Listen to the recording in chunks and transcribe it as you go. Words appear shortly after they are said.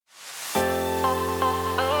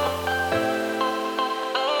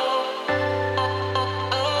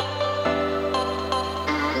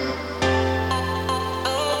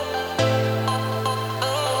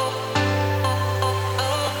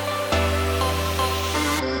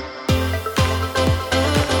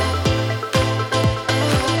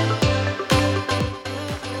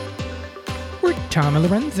Tom and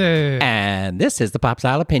Lorenzo. And this is the Pop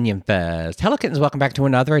Style Opinion Fest. Hello, kittens. Welcome back to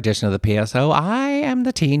another edition of the PSO. I am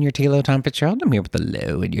the T and your T-Lo, Tom Fitzgerald. I'm here with the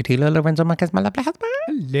Lo and your T-Lo, Lorenzo Marquez, my lovely husband.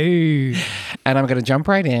 Hello. And I'm going to jump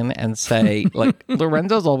right in and say, like,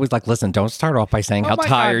 Lorenzo's always like, listen, don't start off by saying how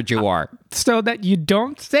tired you are. So that you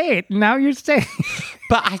don't say it. Now you're saying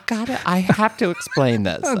But I have to explain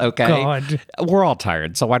this, okay? God. We're all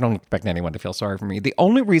tired, so I don't expect anyone to feel sorry for me. The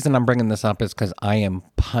only reason I'm bringing this up is because I am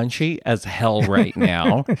punchy as hell right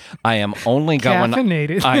now. I am only going...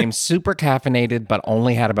 Caffeinated. I am super caffeinated, but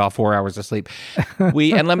only had about 4 hours of sleep.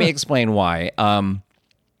 And let me explain why.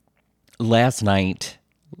 Last night,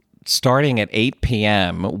 starting at 8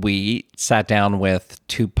 p.m., we sat down with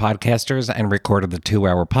two podcasters and recorded the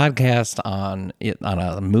 2-hour podcast on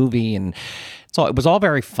a movie, and so it was all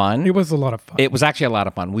very fun. It was a lot of fun. It was actually a lot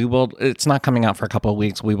of fun. It's not coming out for a couple of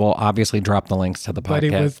weeks. We will obviously drop the links to the podcast. But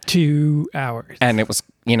it was 2 hours. And it was,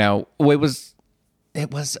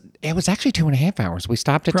 it was actually 2.5 hours. We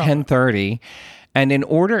stopped at 10:30. And in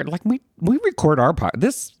order, like we record our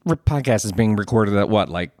this podcast is being recorded at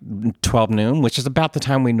 12 noon, which is about the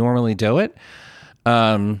time we normally do it.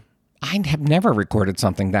 I have never recorded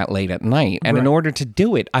something that late at night. And in order to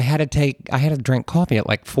do it, I had to drink coffee at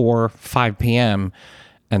like 5 p.m.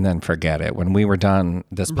 and then forget it. When we were done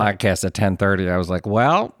this podcast at 10:30, I was like,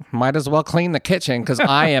 well, might as well clean the kitchen because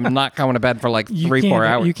I am not going to bed for like 3-4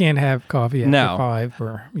 hours. You can't have coffee after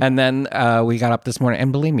 5. And then we got up this morning,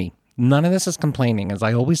 and believe me, none of this is complaining. As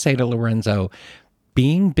I always say to Lorenzo,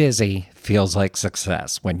 being busy feels like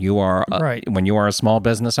success when you are a small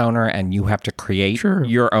business owner and you have to create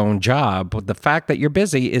your own job. The fact that you're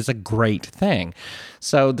busy is a great thing.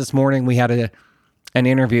 So this morning we had an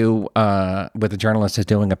interview with a journalist who's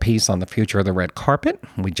doing a piece on the future of the red carpet.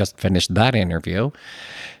 We just finished that interview.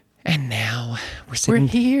 And now we're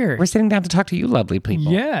here. We're sitting down to talk to you lovely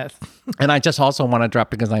people. Yes. And I just also want to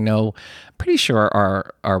drop, because I know, pretty sure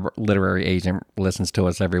our literary agent listens to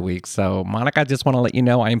us every week. So, Monica, I just want to let you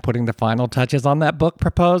know I am putting the final touches on that book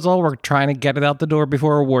proposal. We're trying to get it out the door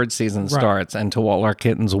before award season starts. And to all our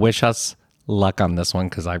kittens, wish us luck on this one,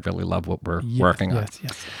 because I really love what we're working on.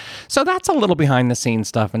 Yes. So that's a little behind the scenes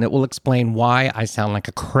stuff, and it will explain why I sound like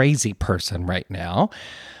a crazy person right now.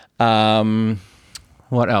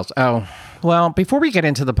 What else? Oh, well, before we get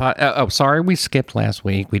into the sorry, we skipped last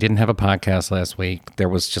week. We didn't have a podcast last week. There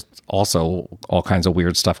was just also all kinds of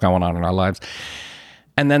weird stuff going on in our lives.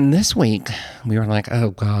 And then this week, we were like, oh,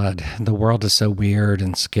 God, the world is so weird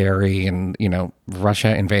and scary. And,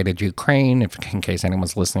 Russia invaded Ukraine, in case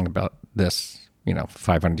anyone's listening about this,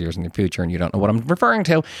 500 years in the future and you don't know what I'm referring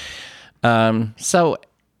to.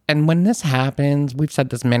 And when this happens, we've said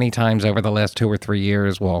this many times over the last 2 or 3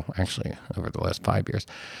 years. Well, actually, over the last 5 years.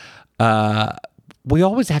 We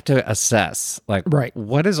always have to assess,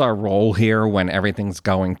 what is our role here when everything's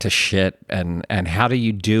going to shit? And how do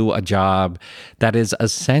you do a job that is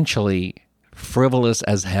essentially frivolous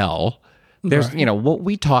as hell? There's, what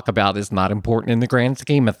we talk about is not important in the grand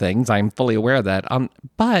scheme of things. I'm fully aware of that.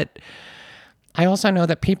 But I also know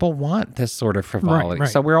that people want this sort of frivolity. Right.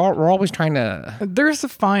 So we're always trying to... There's a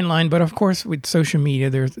fine line, but of course with social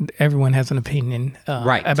media, everyone has an opinion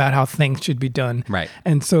about how things should be done. Right.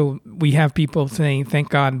 And so we have people saying, thank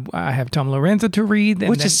God I have Tom Lorenzo to read.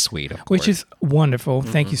 Which is sweet, of course. Which is wonderful.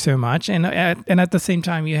 Mm-hmm. Thank you so much. And at the same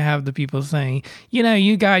time, you have the people saying,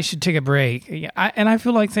 you guys should take a break. And I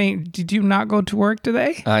feel like saying, did you not go to work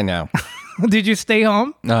today? I know. Did you stay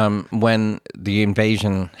home? When the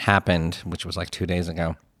invasion happened, which was like 2 days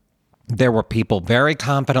ago, there were people very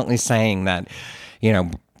confidently saying that,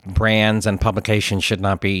 brands and publications should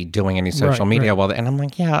not be doing any social media. Well, and I'm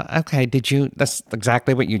like, yeah, okay. That's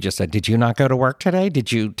exactly what you just said. Did you not go to work today?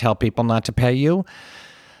 Did you tell people not to pay you?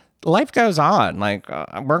 Life goes on. Like,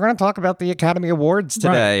 we're going to talk about the Academy Awards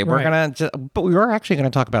today. But we were actually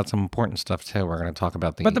going to talk about some important stuff too. We're going to talk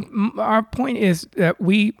about But our point is that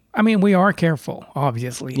we are careful,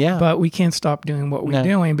 obviously. Yeah. But we can't stop doing what we're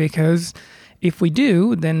doing, because if we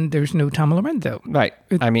do, then there's no Tom Lorenzo. Right.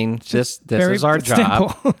 This is our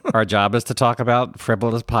job. Our job is to talk about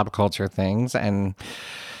frivolous pop culture things. And,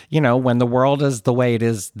 when the world is the way it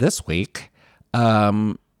is this week,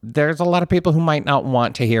 there's a lot of people who might not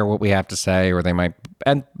want to hear what we have to say, or they might,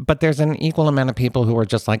 but there's an equal amount of people who are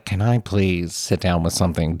just like, can I please sit down with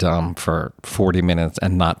something dumb for 40 minutes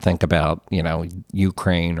and not think about,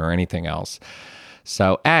 Ukraine or anything else?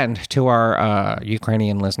 So, and to our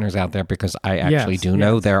Ukrainian listeners out there, because I actually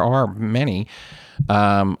know there are many,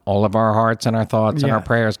 all of our hearts and our thoughts and our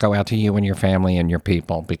prayers go out to you and your family and your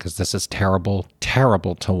people, because this is terrible,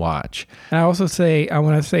 terrible to watch. And I want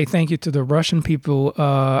to say thank you to the Russian people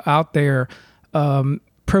out there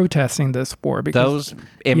protesting this war. Because, those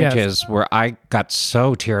images were, I got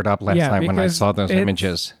so teared up last night when I saw those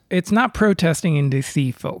images. It's not protesting in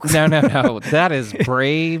D.C., folks. No. That is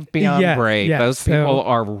brave beyond brave. Those people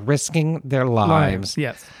are risking their lives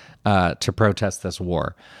to protest this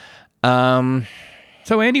war.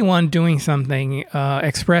 So anyone doing something,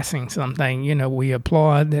 expressing something, we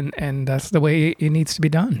applaud, and that's the way it needs to be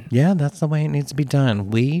done. Yeah, that's the way it needs to be done.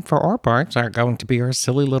 We, for our parts, are going to be our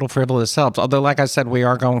silly little frivolous selves. Although, like I said, we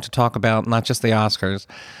are going to talk about not just the Oscars.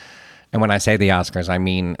 And when I say the Oscars, I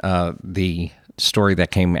mean the story that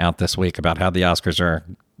came out this week about how the Oscars are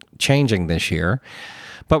changing this year.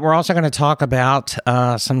 But we're also going to talk about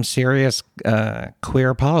some serious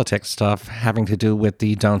queer politics stuff having to do with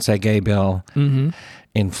the Don't Say Gay bill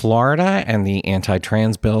in Florida and the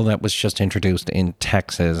anti-trans bill that was just introduced in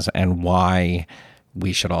Texas, and why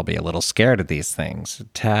we should all be a little scared of these things.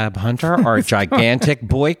 Tab Hunter, our gigantic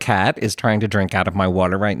boy cat, is trying to drink out of my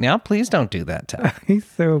water right now. Please don't do that, Tab. He's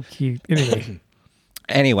so cute.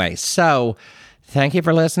 Anyway, so thank you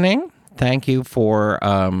for listening. Thank you for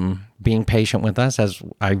being patient with us, as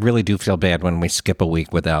I really do feel bad when we skip a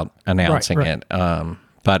week without announcing it.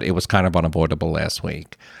 But it was kind of unavoidable last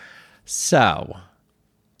week. So,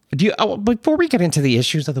 before we get into the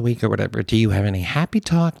issues of the week or whatever, do you have any happy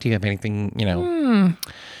talk? Do you have anything,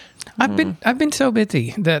 I've been so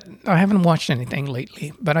busy that I haven't watched anything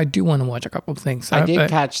lately, but I do want to watch a couple of things. I did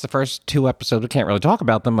catch the first 2 episodes. We can't really talk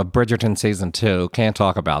about them. Of Bridgerton season 2, can't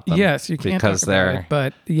talk about them. Yes, you can't because talk about it,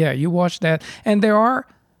 but yeah, you watched that, and there are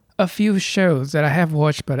a few shows that I have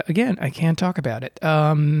watched, but again, I can't talk about it.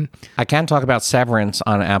 I can talk about Severance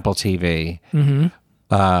on Apple TV,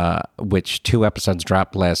 which 2 episodes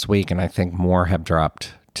dropped last week, and I think more have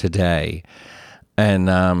dropped today.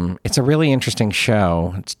 And it's a really interesting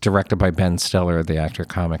show. It's directed by Ben Stiller, the actor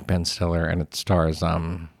comic Ben Stiller, and it stars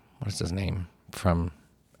what is his name from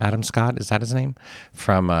Adam Scott? Is that his name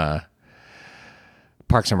from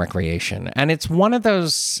Parks and Recreation? And it's one of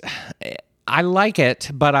those. I like it,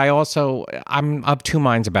 but I'm of two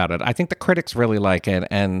minds about it. I think the critics really like it,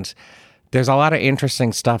 and there's a lot of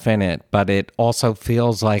interesting stuff in it, but it also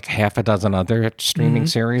feels like half a dozen other streaming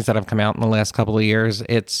series that have come out in the last couple of years.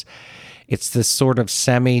 It's this sort of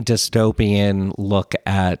semi-dystopian look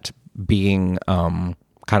at being kind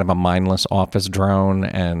of a mindless office drone,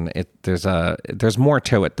 and there's more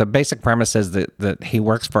to it. The basic premise is that he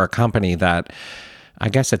works for a company that, I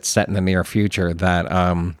guess it's set in the near future,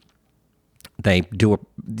 that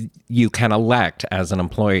you can elect as an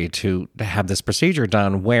employee to have this procedure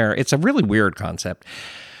done, where it's a really weird concept.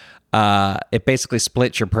 It basically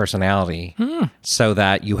splits your personality so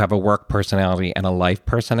that you have a work personality and a life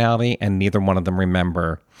personality, and neither one of them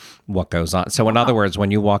remember what goes on. So in other words,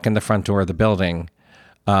 when you walk in the front door of the building,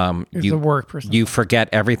 you forget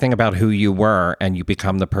everything about who you were, and you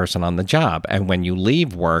become the person on the job. And when you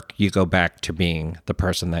leave work, you go back to being the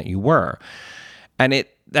person that you were. And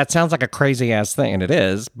that sounds like a crazy ass thing, and it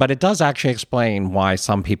is, but it does actually explain why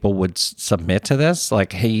some people would submit to this.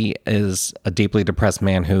 Like, he is a deeply depressed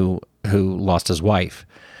man who lost his wife,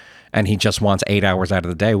 and he just wants 8 hours out of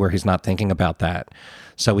the day where he's not thinking about that.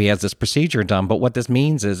 So he has this procedure done. But what this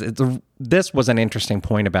means is, this was an interesting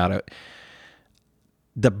point about it.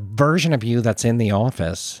 The version of you that's in the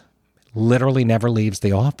office literally never leaves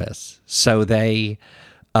the office. So they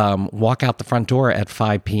walk out the front door at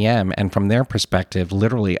 5 p.m. and from their perspective,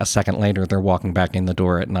 literally a second later, they're walking back in the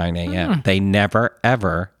door at 9 a.m. They never,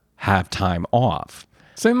 ever have time off.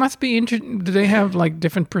 So it must be interesting. Do they have like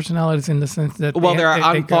different personalities in the sense that? Well,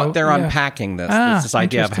 they're unpacking this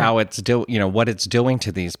idea of how it's what it's doing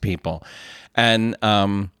to these people, and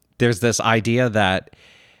there's this idea that.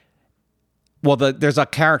 Well, there's a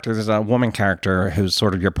woman character who's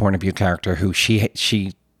sort of your point of view character, who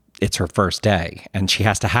it's her first day, and she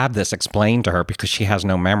has to have this explained to her because she has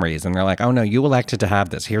no memories. And they're like, "Oh no, you elected to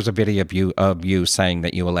have this. Here's a video of you saying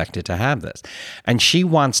that you elected to have this." And she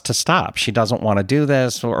wants to stop. She doesn't want to do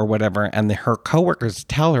this or whatever. And her coworkers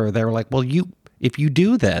tell her, they're like, "Well, if you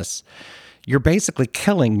do this, you're basically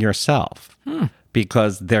killing yourself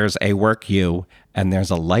because there's a work you and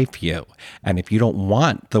there's a life you. And if you don't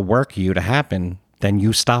want the work you to happen, then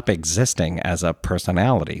you stop existing as a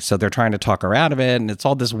personality." So they're trying to talk her out of it, and it's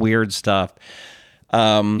all this weird stuff.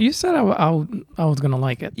 You said I was going to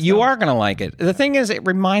like it. So. You are going to like it. The thing is, it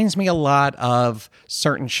reminds me a lot of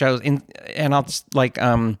certain shows, and I'll like,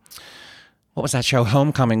 what was that show,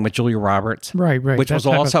 Homecoming, with Julia Roberts? Right. Which was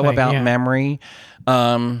also about memory.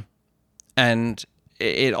 And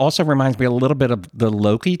it also reminds me a little bit of the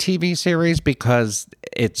Loki TV series, because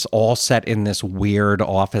it's all set in this weird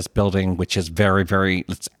office building, which is very, very,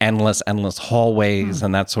 it's endless hallways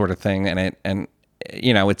and that sort of thing. And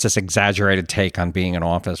it's this exaggerated take on being an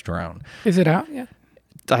office drone. Is it out yet?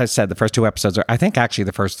 I said the first 2 episodes I think actually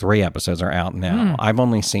the first 3 episodes are out now. I've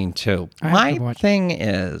only seen 2. My thing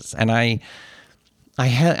is, and I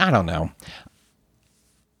don't know.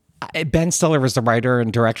 Ben Stiller was the writer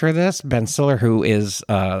and director of this. Ben Stiller, who is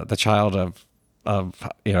the child of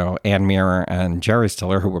Ann Muir and Jerry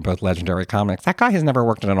Stiller, who were both legendary comics. That guy has never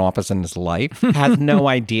worked in an office in his life, has no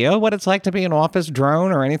idea what it's like to be an office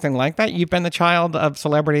drone or anything like that. You've been the child of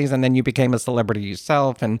celebrities and then you became a celebrity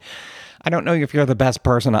yourself. And I don't know if you're the best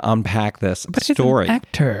person to unpack this story. He's an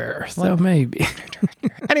actor, so maybe.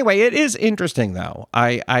 Anyway, it is interesting, though.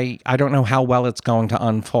 I don't know how well it's going to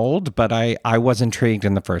unfold, but I was intrigued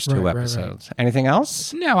in the first 2 episodes. Right. Anything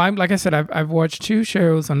else? No, like I said, I've watched 2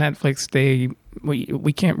 shows on Netflix.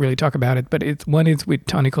 We can't really talk about it, but one is with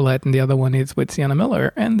Toni Collette and the other one is with Sienna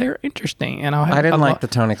Miller, and they're interesting. And I didn't like the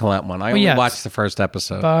Toni Collette one. I only watched the first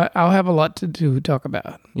episode. But I'll have a lot to talk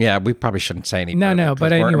about. Yeah, we probably shouldn't say anything. No,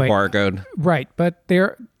 but anyway, we're embargoed. Right, but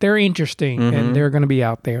they're interesting, and they're going to be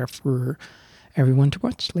out there for everyone to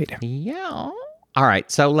watch later. Yeah. All right,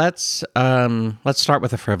 so let's start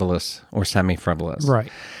with the frivolous or semi-frivolous. Right.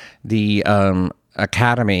 The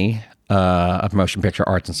Academy of Motion Picture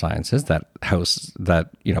Arts and Sciences that puts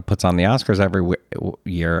on the Oscars every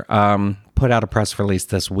year put out a press release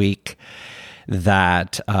this week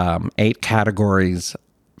that 8 categories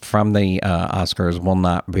from the Oscars will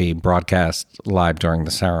not be broadcast live during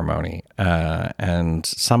the ceremony, and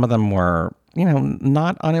some of them were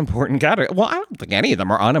not unimportant categories. Well, I don't think any of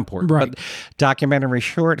them are unimportant. Right. But documentary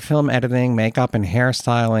short, film editing, makeup and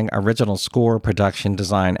hairstyling, original score, production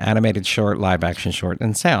design, animated short, live action short,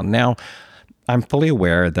 and sound. Now, I'm fully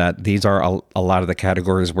aware that these are a lot of the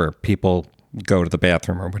categories where people go to the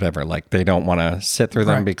bathroom or whatever. Like, they don't want to sit through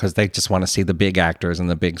them because they just want to see the big actors and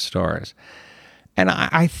the big stars. And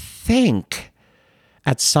I think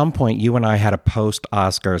at some point you and I had a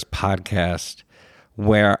post-Oscars podcast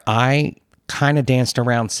where I kind of danced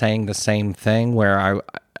around saying the same thing, where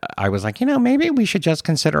I was like, maybe we should just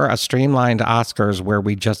consider a streamlined Oscars where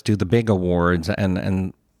we just do the big awards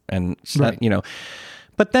and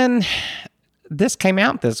But then this came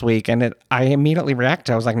out this week and I immediately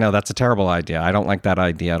reacted. I was like, no, that's a terrible idea. I don't like that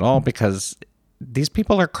idea at all, because these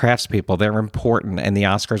people are craftspeople. They're important, and the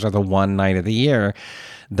Oscars are the one night of the year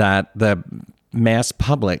that the mass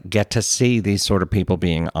public get to see these sort of people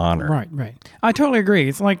being honored. Right. I totally agree.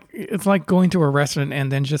 It's like going to a restaurant and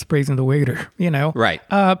then just praising the waiter, Right.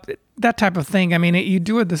 That type of thing. I mean, you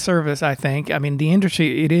do it the service, I think. I mean, the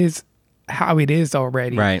industry, it is how it is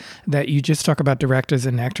already. Right. That you just talk about directors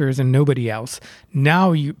and actors and nobody else.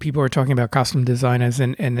 Now people are talking about costume designers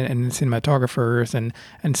and cinematographers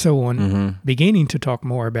and so on, beginning to talk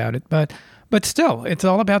more about it. But still, it's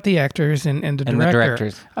all about the actors and the director. The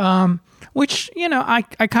directors. Which, I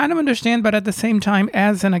kind of understand, but at the same time,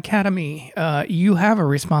 as an academy, you have a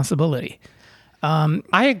responsibility.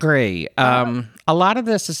 I agree. A lot of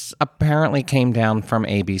this apparently came down from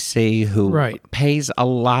ABC, who pays a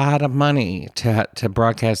lot of money to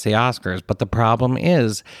broadcast the Oscars. But the problem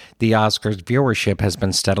is the Oscars viewership has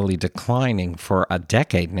been steadily declining for a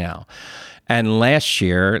decade now. And last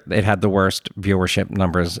year, it had the worst viewership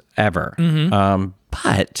numbers ever.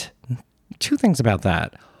 But 2 things about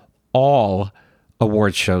that. All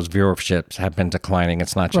award shows viewerships have been declining.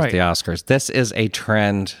 It's not just the Oscars. This is a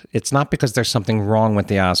trend. It's not because there's something wrong with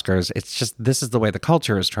the Oscars. It's just this is the way the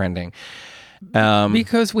culture is trending.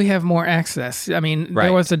 Because we have more access. I mean,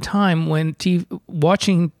 there was a time when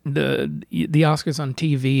watching the Oscars on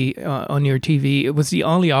TV, on your TV, it was the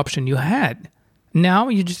only option you had. Now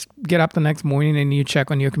you just get up the next morning and you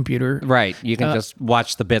check on your computer. Right. You can just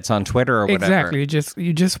watch the bits on Twitter or whatever. Exactly.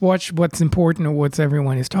 You just watch what's important or what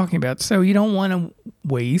everyone is talking about. So you don't want to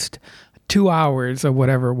waste 2 hours or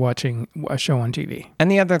whatever watching a show on TV.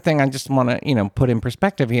 And the other thing I just want to, put in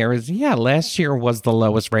perspective here is, last year was the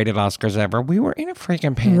lowest rated Oscars ever. We were in a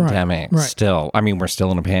freaking pandemic still. I mean, we're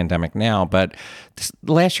still in a pandemic now, but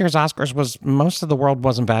last year's Oscars most of the world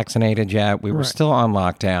wasn't vaccinated yet. We were still on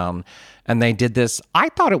lockdown. And they did this, I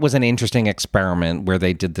thought it was an interesting experiment where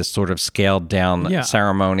they did this sort of scaled down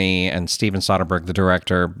ceremony, and Steven Soderbergh, the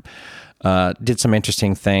director, did some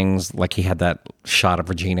interesting things. Like he had that shot of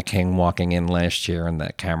Regina King walking in last year in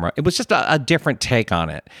that camera. It was just a different take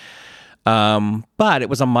on it. But it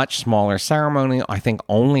was a much smaller ceremony. I think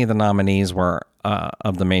only the nominees were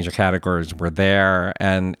of the major categories were there.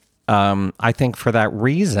 And I think for that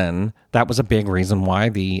reason, that was a big reason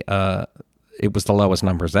why it was the lowest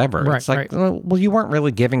numbers ever. It's like, well, you weren't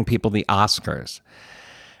really giving people the Oscars.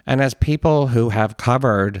 And as people who have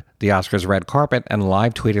covered the Oscars red carpet and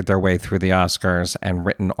live tweeted their way through the Oscars and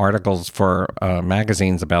written articles for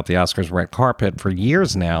magazines about the Oscars red carpet for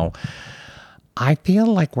years now, I feel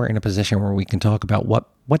like we're in a position where we can talk about what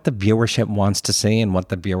the viewership wants to see and what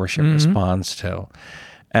the viewership responds to.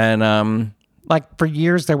 And like for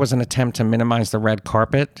years, there was an attempt to minimize the red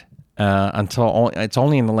carpet until it's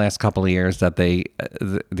only in the last couple of years that the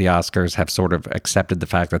Oscars have sort of accepted the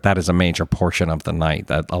fact that is a major portion of the night,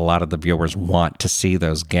 that a lot of the viewers want to see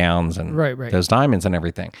those gowns and those diamonds and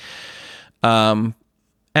everything.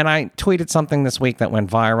 And I tweeted something this week that went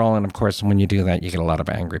viral, and of course, when you do that, you get a lot of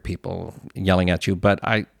angry people yelling at you. But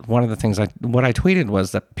one of the things what I tweeted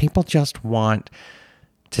was that people just want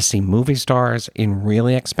to see movie stars in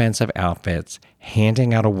really expensive outfits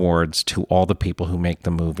handing out awards to all the people who make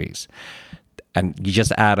the movies. And you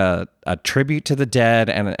just add a tribute to the dead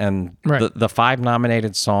and the 5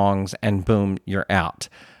 nominated songs, and boom, you're out.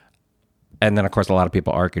 And then, of course, a lot of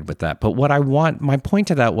people argued with that. But my point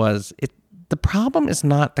to that was, the problem is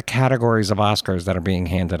not the categories of Oscars that are being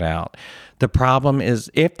handed out. The problem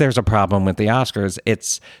is, if there's a problem with the Oscars,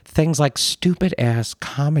 it's things like stupid-ass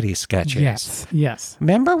comedy sketches. Yes.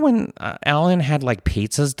 Remember when Ellen had like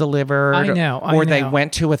pizzas delivered? I know. Or they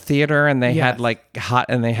went to a theater and they had like a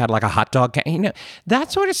hot dog.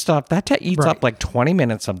 That sort of stuff, that eats up like 20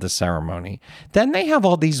 minutes of the ceremony. Then they have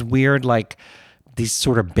all these weird these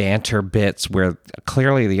sort of banter bits where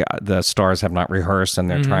clearly the stars have not rehearsed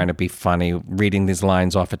and they're trying to be funny, reading these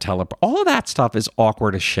lines off a teleprompter. All of that stuff is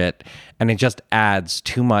awkward as shit, and it just adds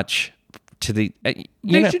too much to the.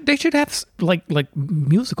 They should have like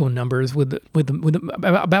musical numbers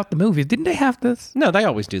about the movies. Didn't they have this? No, they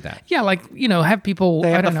always do that. Yeah, have people. They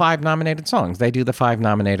have the 5 nominated songs. They do the 5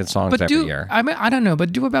 nominated songs every year. I don't know,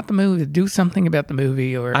 but do about the movie. Do something about the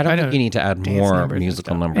movie, or I don't think you need to add more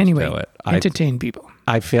musical numbers to it. Entertain people.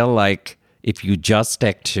 I feel like if you just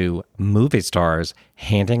stick to movie stars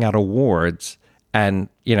handing out awards and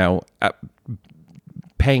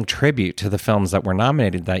paying tribute to the films that were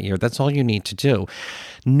nominated that year, that's all you need to do.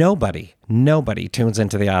 Nobody tunes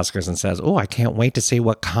into the Oscars and says, "Oh, I can't wait to see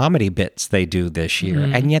what comedy bits they do this year."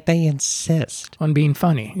 And yet they insist on being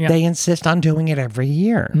funny. Yeah. They insist on doing it every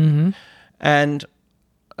year. And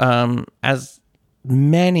as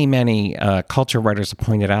many culture writers have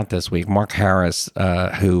pointed out this week, Mark Harris,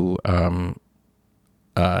 who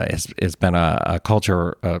has been a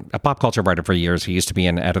pop culture writer for years. He used to be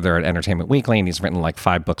an editor at Entertainment Weekly, and he's written like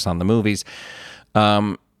 5 books on the movies.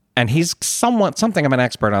 And he's something of an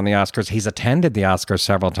expert on the Oscars. He's attended the Oscars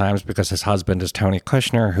several times because his husband is Tony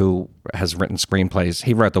Kushner, who has written screenplays.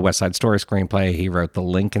 He wrote the West Side Story screenplay. He wrote the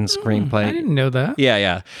Lincoln screenplay. I didn't know that.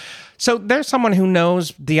 Yeah. So there's someone who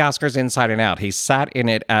knows the Oscars inside and out. He's sat in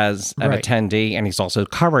it as an attendee, and he's also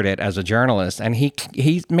covered it as a journalist. And he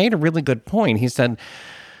made a really good point. He said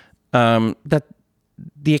that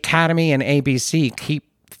the Academy and ABC keep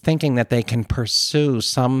thinking that they can pursue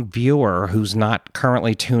some viewer who's not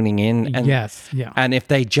currently tuning in. And, and if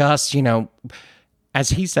they just, as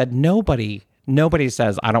he said, nobody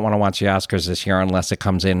says, "I don't want to watch the Oscars this year unless it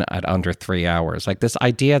comes in at under 3 hours." Like this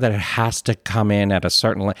idea that it has to come in at a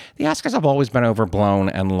certain the Oscars have always been overblown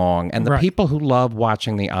and long, and the people who love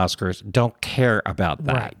watching the Oscars don't care about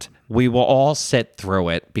that. We will all sit through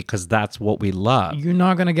it because that's what we love. You're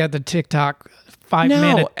not going to get the TikTok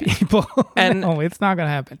 5-minute people. And no, it's not going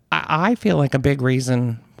to happen. I feel like a big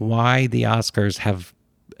reason why the Oscars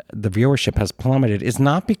the viewership has plummeted is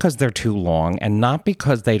not because they're too long, and not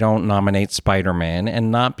because they don't nominate Spider-Man, and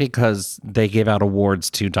not because they give out awards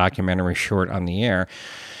to documentary short on the air.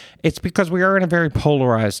 It's because we are in a very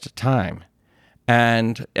polarized time.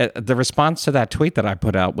 And the response to that tweet that I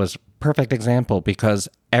put out was a perfect example, because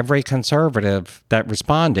every conservative that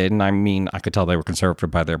responded, and I mean, I could tell they were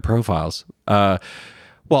conservative by their profiles,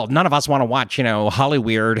 well, none of us want to watch,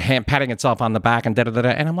 Hollyweird patting itself on the back and da-da-da-da.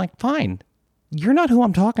 And I'm like, fine. You're not who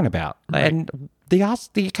I'm talking about. And the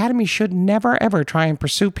Academy should never, ever try and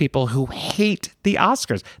pursue people who hate the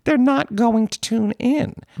Oscars. They're not going to tune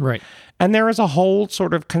in. Right. And there is a whole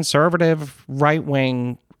sort of conservative,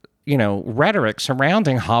 right-wing, rhetoric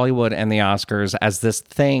surrounding Hollywood and the Oscars as this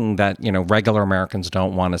thing that, regular Americans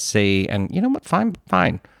don't want to see. And you know what?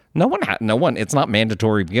 Fine. No one, it's not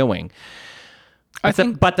mandatory viewing.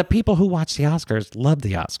 But the people who watch the Oscars love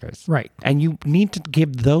the Oscars. Right. And you need to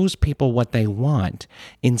give those people what they want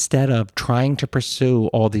instead of trying to pursue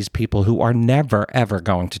all these people who are never, ever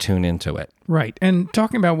going to tune into it. Right. And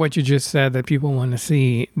talking about what you just said, that people want to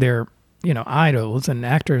see their, idols and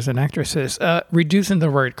actors and actresses, reducing the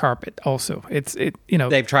red carpet also.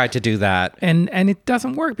 They've tried to do that. And it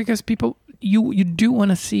doesn't work because people you do want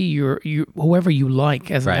to see your whoever you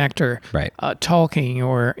like as an actor, talking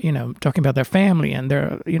or talking about their family and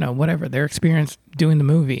their whatever their experience doing the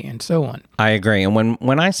movie and so on. I agree. And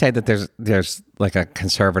when I say that there's like a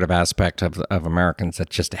conservative aspect of Americans that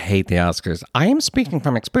just hate the Oscars, I am speaking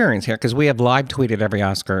from experience here because we have live tweeted every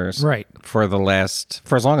Oscars for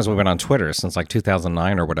as long as we've been on Twitter, since like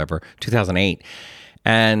 2009 or whatever, 2008.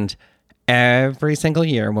 And every single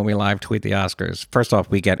year when we live tweet the Oscars, first off,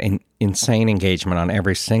 we get insane engagement on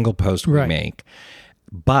every single post we make.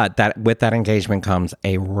 But with that engagement comes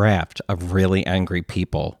a raft of really angry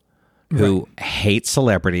people who hate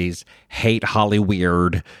celebrities, hate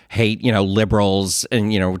Hollyweird, hate, liberals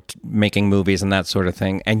and, making movies and that sort of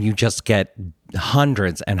thing. And you just get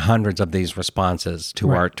hundreds and hundreds of these responses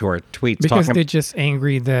to our tweets. Because they're just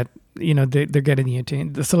angry that, they're getting the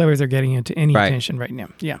attention. The celebrities are getting into any attention right now.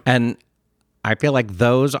 Yeah. And I feel like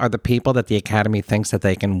those are the people that the Academy thinks that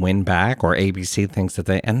they can win back, or ABC thinks that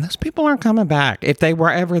and those people aren't coming back. If they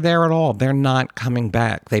were ever there at all, they're not coming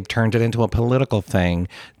back. They've turned it into a political thing.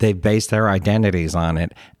 They've based their identities on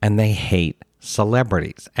it, and they hate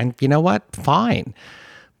celebrities. And you know what? Fine.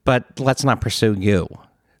 But let's not pursue you.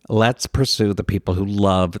 Let's pursue the people who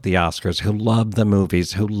love the Oscars, who love the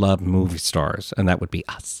movies, who love movie stars, and that would be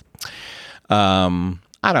us.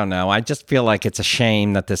 I don't know. I just feel like it's a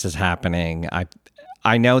shame that this is happening.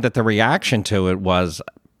 I know that the reaction to it was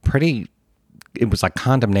like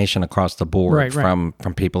condemnation across the board from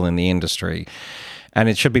people in the industry. And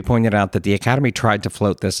it should be pointed out that the Academy tried to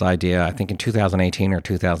float this idea, I think in 2018 or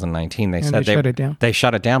 2019. They said they shut it down. They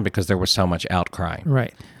shut it down because there was so much outcry.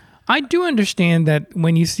 Right. I do understand that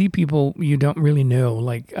when you see people you don't really know,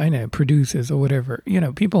 like producers or whatever,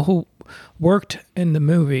 people who worked in the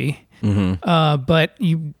movie. Mm-hmm. But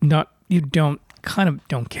you don't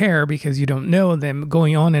care because you don't know them,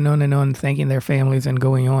 going on and on and on, thanking their families and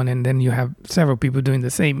going on, and then you have several people doing the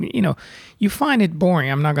same. You find it boring.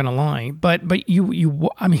 I'm not gonna lie, but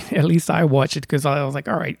I mean, at least I watched it because I was like,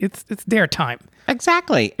 all right, it's their time.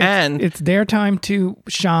 Exactly, and it's their time to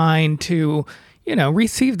shine, to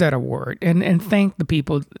receive that award and thank the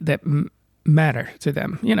people that matter to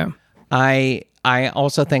them. I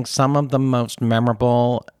also think some of the most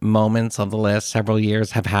memorable moments of the last several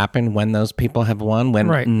years have happened when those people have won,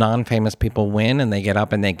 when non-famous people win and they get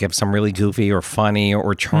up and they give some really goofy or funny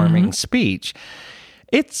or charming speech.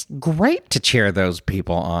 It's great to cheer those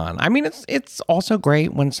people on. I mean, it's also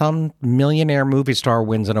great when some millionaire movie star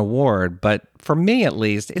wins an award, but for me at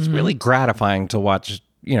least, it's really gratifying to watch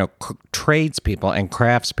tradespeople and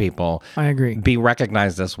craftspeople be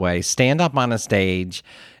recognized this way, stand up on a stage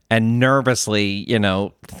and nervously,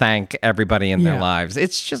 thank everybody in their lives.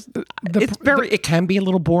 It's just, it can be a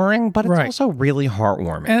little boring, but it's also really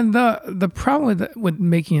heartwarming. And the problem with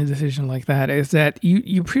making a decision like that is that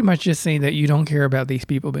you pretty much just say that you don't care about these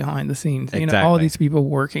people behind the scenes. Exactly. All these people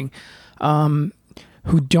working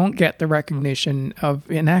who don't get the recognition of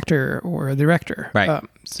an actor or a director. Right.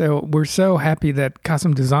 So we're so happy that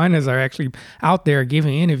costume designers are actually out there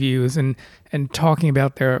giving interviews and talking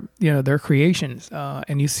about their creations.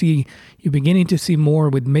 And you're beginning to see more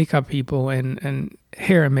with makeup people and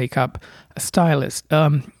hair and makeup stylists,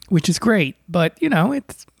 which is great. But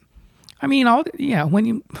it's. I mean,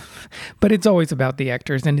 but it's always about the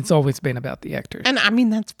actors, and it's always been about the actors. And I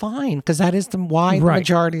mean, that's fine, because that is why the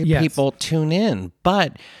majority of people tune in.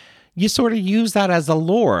 But you sort of use that as a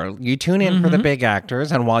lure. You tune in for the big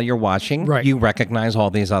actors, and while you're watching, you recognize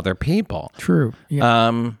all these other people. True.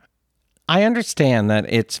 Yeah. I understand that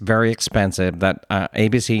it's very expensive, that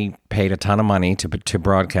ABC paid a ton of money to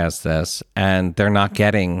broadcast this, and they're not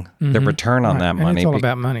getting the return on that money. And it's all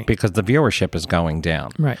about money. Because the viewership is going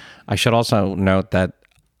down. Right. I should also note that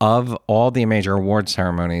of all the major award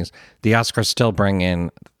ceremonies, the Oscars still bring in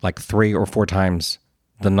like 3 or 4 times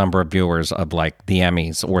the number of viewers of like the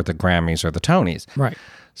Emmys or the Grammys or the Tonys. Right.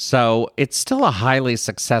 So it's still a highly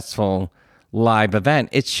successful live event.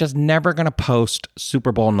 It's just never going to post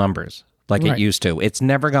Super Bowl numbers like it used to. It's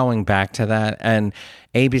never going back to that. And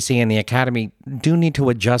ABC and the Academy do need to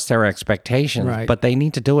adjust their expectations, but they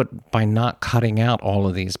need to do it by not cutting out all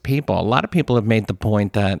of these people. A lot of people have made the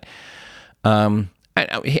point that, and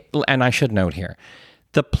I should note here,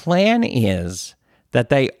 the plan is that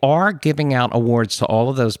they are giving out awards to all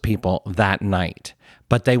of those people that night,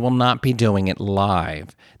 but they will not be doing it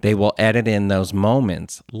live. They will edit in those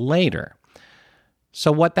moments later. So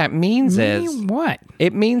what that means is... What?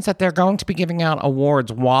 It means that they're going to be giving out awards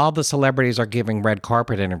while the celebrities are giving red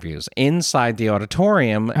carpet interviews inside the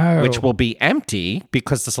auditorium, which will be empty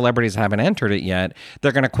because the celebrities haven't entered it yet.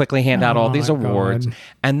 They're going to quickly hand out all these awards. God.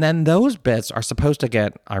 And then those bits are supposed to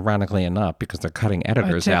get, ironically enough, because they're cutting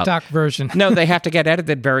editors out. A TikTok version. No, they have to get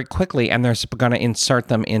edited very quickly, and they're going to insert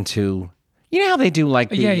them into... You know how they do like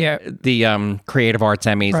the Creative Arts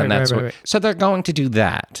Emmys and that sort. Right. So they're going to do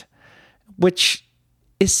that, which...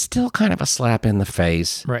 is still kind of a slap in the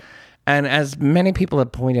face. Right. And as many people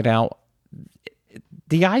have pointed out,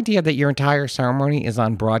 the idea that your entire ceremony is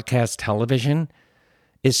on broadcast television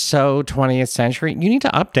is so 20th century. You need to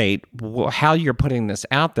update how you're putting this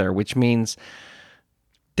out there, which means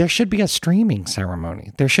there should be a streaming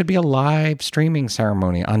ceremony. There should be a live streaming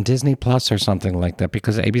ceremony on Disney Plus or something like that,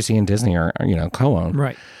 because ABC and Disney are co-owned.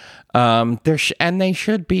 Right. And they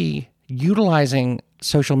should be utilizing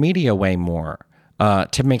social media way more.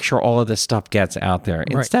 To make sure all of this stuff gets out there.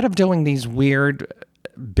 Right. Instead of doing these weird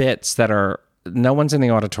bits that are, no one's in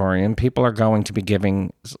the auditorium, people are going to be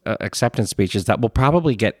giving acceptance speeches that will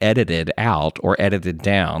probably get edited out or edited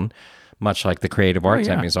down, much like the Creative Arts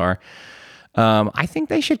Emmys are. I think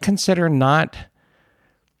they should consider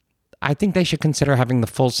having the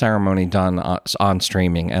full ceremony done on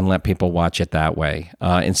streaming and let people watch it that way,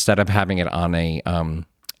 instead of having it on a...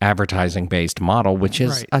 advertising-based model, which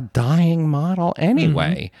is a dying model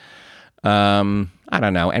anyway. I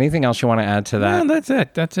don't know. Anything else you want to add to that? No,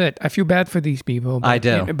 that's it. I feel bad for these people. I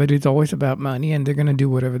do. But it's always about money, and they're going to do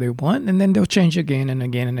whatever they want, and then they'll change again and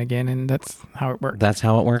again and again, and that's how it works. That's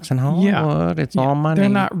how it works in Hollywood. Yeah. It's all money. They're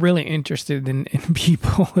not really interested in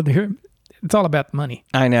people. It's all about money.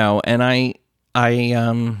 I know, and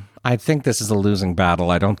I think this is a losing battle.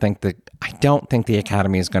 I don't think the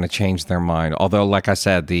Academy is going to change their mind. Although, like I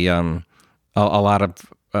said, there's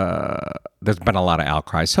been a lot of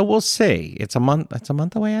outcry. So we'll see. It's a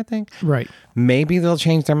month away, I think. Right. Maybe they'll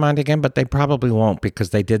change their mind again, but they probably won't,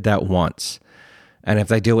 because they did that once. And if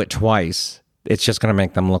they do it twice, it's just going to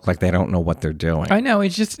make them look like they don't know what they're doing. I know.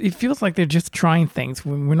 It feels like they're just trying things.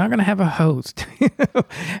 We're not going to have a host.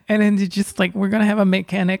 And then it's just like, we're going to have a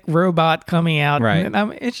mechanic robot coming out. Right.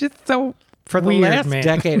 And, it's just so For the weird, last man.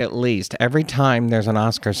 decade at least, every time there's an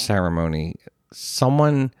Oscar ceremony,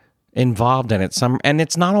 someone involved in it, and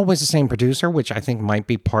it's not always the same producer, which I think might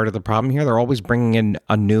be part of the problem here. They're always bringing in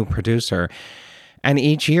a new producer. And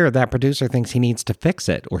each year, that producer thinks he needs to fix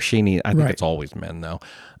it, or she needs. I think it's always men, though.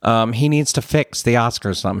 He needs to fix the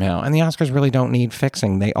Oscars somehow, and the Oscars really don't need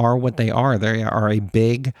fixing. They are what they are. They are a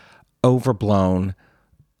big, overblown,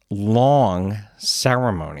 long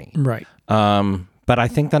ceremony. Right. But I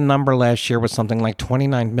think the number last year was something like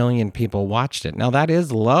 29 million people watched it. Now, that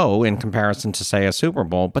is low in comparison to, say, a Super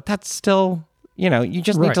Bowl, but that's still... you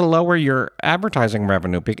just need to lower your advertising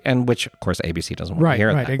revenue, and which, of course, ABC doesn't want to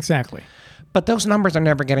hear that. Right, exactly. But those numbers are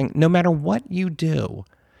never getting, no matter what you do,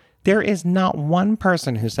 there is not one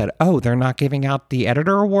person who said, oh, they're not giving out the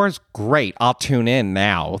editor awards? Great, I'll tune in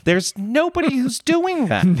now. There's nobody who's doing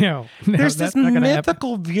that. No, there's this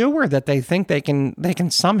mythical viewer that they think they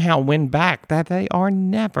can somehow win back, that they are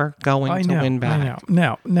never going to win back.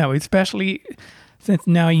 No, especially... since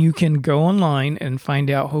now you can go online and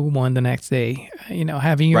find out who won the next day,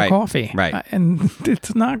 having your coffee. Right. And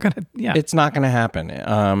it's not going to, It's not going to happen.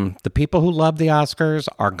 The people who love the Oscars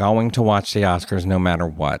are going to watch the Oscars no matter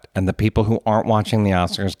what. And the people who aren't watching the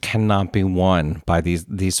Oscars cannot be won by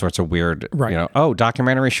these sorts of weird,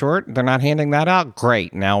 documentary short, they're not handing that out?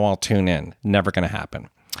 Great, now I'll tune in. Never going to happen.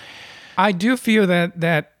 I do feel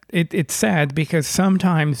that it's sad, because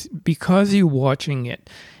sometimes, because you're watching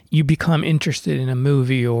it, you become interested in a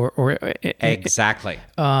movie or exactly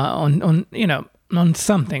on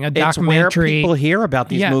something, a documentary. It's where people hear about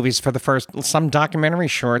these movies for the first, some documentary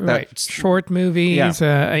short. Short movies,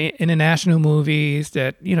 international movies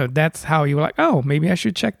that's how you're like, oh, maybe I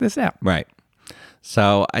should check this out. Right.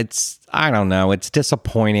 So I don't know. It's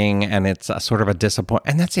disappointing, and it's a sort of a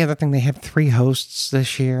disappointment. And that's the other thing. They have 3 hosts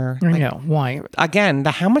this year. I know. Why? Again,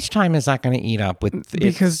 how much time is that going to eat up?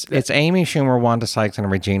 Because it's Amy Schumer, Wanda Sykes,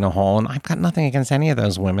 and Regina Hall. And I've got nothing against any of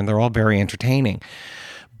those women. They're all very entertaining.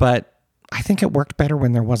 But I think it worked better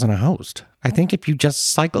when there wasn't a host. I think if you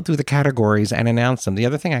just cycle through the categories and announce them. The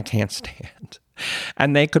other thing I can't stand,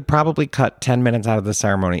 and they could probably cut 10 minutes out of the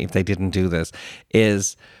ceremony if they didn't do this,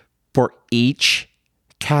 is for each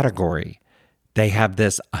category they have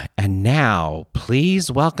this, and now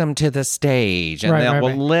please welcome to the stage, and they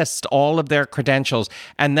will list all of their credentials,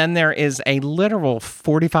 and then there is a literal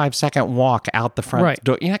 45-second walk out the front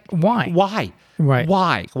door. Why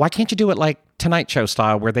why can't you do it like Tonight Show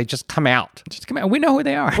style, where they just come out. We know who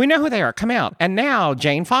they are. We know who they are. Come out. And now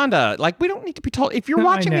Jane Fonda, like, we don't need to be told. If you're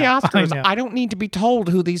watching the Oscars, I don't need to be told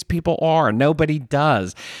who these people are. Nobody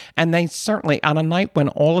does. And they certainly, on a night when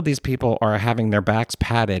all of these people are having their backs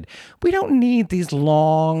patted, we don't need these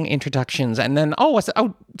long introductions. And then,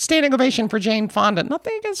 standing ovation for Jane Fonda.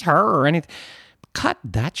 Nothing against her or anything. Cut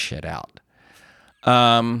that shit out.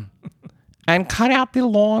 And cut out the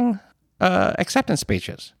long acceptance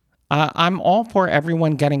speeches. I'm all for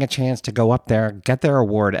everyone getting a chance to go up there, get their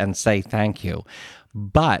award, and say thank you.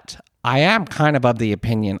 But I am kind of the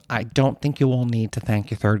opinion, I don't think you all need to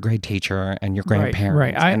thank your third grade teacher and your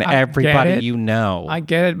grandparents and everybody you know. I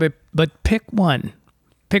get it, but pick one.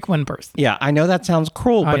 Pick one person. Yeah, I know that sounds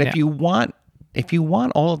cruel, but if you want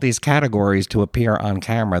all of these categories to appear on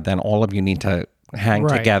camera, then all of you need to hang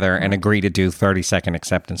together and agree to do 30-second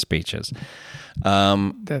acceptance speeches.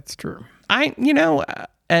 That's true.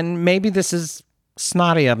 And maybe this is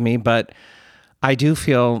snotty of me, but I do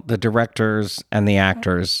feel the directors and the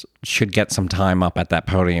actors should get some time up at that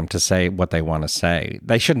podium to say what they want to say.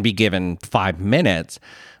 They shouldn't be given 5 minutes,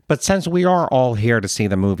 but since we are all here to see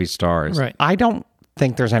the movie stars, I don't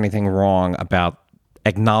think there's anything wrong about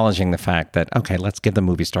acknowledging the fact that, okay, let's give the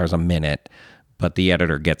movie stars a minute, but the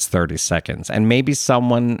editor gets 30 seconds. And maybe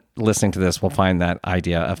someone listening to this will find that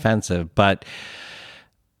idea offensive, but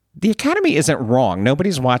the Academy isn't wrong.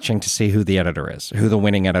 Nobody's watching to see who the editor is, who the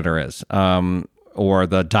winning editor is, or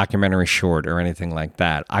the documentary short or anything like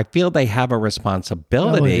that. I feel they have a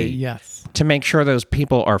responsibility to make sure those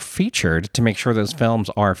people are featured, to make sure those films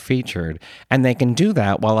are featured, and they can do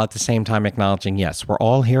that while at the same time acknowledging, yes, we're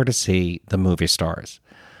all here to see the movie stars.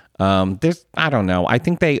 I don't know. I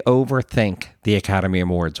think they overthink the Academy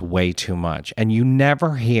Awards way too much. And you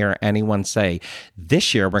never hear anyone say,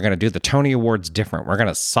 this year we're going to do the Tony Awards different. We're going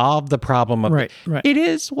to solve the problem of It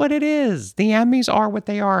is what it is. The Emmys are what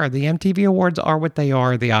they are. The MTV Awards are what they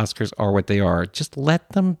are. The Oscars are what they are. Just let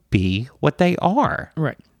them be what they are.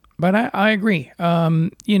 Right. But I agree.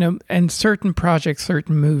 And certain projects,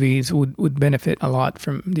 certain movies would benefit a lot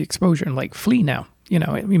from the exposure. Like Flea now.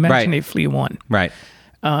 We mentioned a Flea one. Right.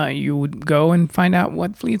 You would go and find out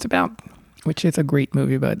what Flea is about, which is a great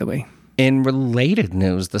movie, by the way. In related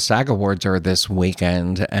news, the SAG Awards are this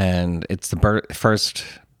weekend, and it's the first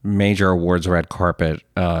major awards red carpet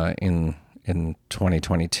in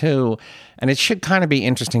 2022. And it should kind of be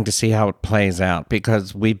interesting to see how it plays out,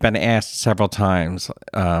 because we've been asked several times,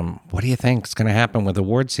 what do you think is going to happen with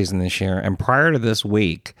award season this year? And prior to this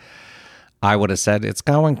week, I would have said it's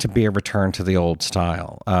going to be a return to the old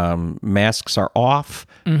style. Masks are off,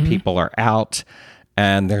 people are out,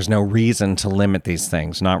 and there's no reason to limit these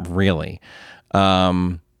things, not really.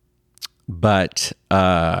 But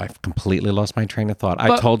I've completely lost my train of thought.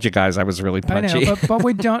 I told you guys I was really punchy. I know, but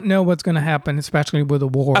we don't know what's going to happen, especially with the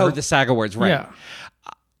war. Oh, the SAG Awards, right. Yeah.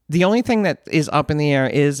 The only thing that is up in the air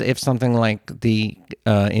is if something like the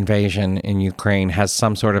invasion in Ukraine has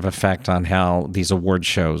some sort of effect on how these award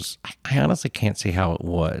shows. I honestly can't see how it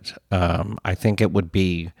would. I think it would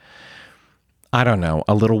be, I don't know,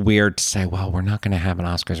 a little weird to say, well, we're not going to have an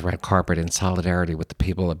Oscars red carpet in solidarity with the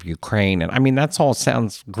people of Ukraine. And I mean, that's all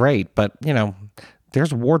sounds great, but,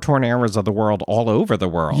 there's war-torn areas of the world all over the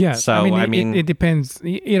world. Yeah, so, it depends.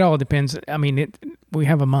 It all depends. I mean, we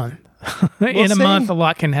have a month. In a month, a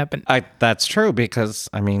lot can happen. That's true, because,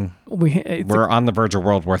 we're on the verge of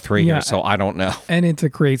World War III here, so I don't know. And it's a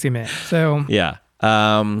crazy mess. So yeah.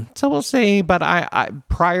 So we'll see. But I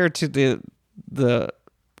prior to the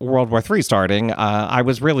World War III starting, I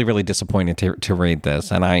was really, really disappointed to read this.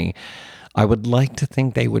 And I would like to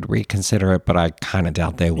think they would reconsider it, but I kind of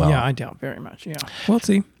doubt they will. Yeah, I doubt very much. Yeah. We'll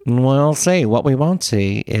see. We'll see. What we won't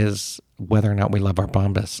see is whether or not we love our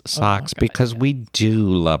Bombas socks, because we do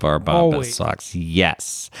love our Bombas socks.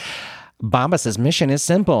 Yes. Bombas' mission is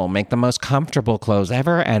simple. Make the most comfortable clothes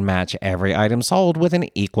ever and match every item sold with an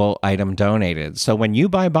equal item donated. So when you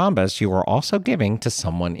buy Bombas, you are also giving to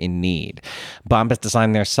someone in need. Bombas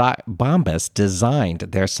designed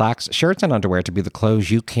their socks, shirts, and underwear to be the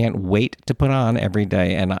clothes you can't wait to put on every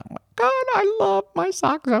day. And God, I love my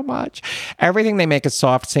socks so much. Everything they make is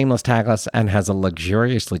soft, seamless, tagless, and has a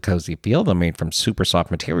luxuriously cozy feel. They're made from super soft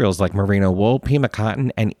materials like merino wool, Pima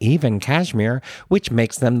cotton, and even cashmere, which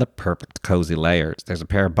makes them the perfect cozy layers. There's a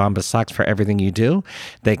pair of Bombas socks for everything you do.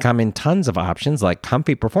 They come in tons of options like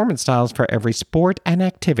comfy performance styles for every sport and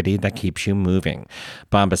activity that keeps you moving.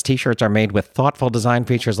 Bombas t-shirts are made with thoughtful design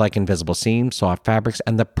features like invisible seams, soft fabrics,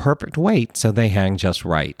 and the perfect weight so they hang just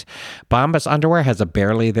right. Bombas underwear has a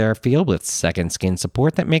barely there feel with with second skin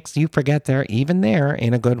support that makes you forget they're even there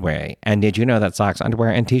in a good way. And did you know that socks,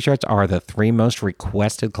 underwear, and t-shirts are the 3 most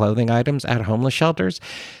requested clothing items at homeless shelters?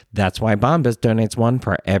 That's why Bombas donates one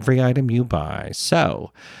for every item you buy.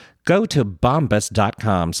 So go to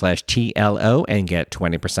bombas.com/TLO and get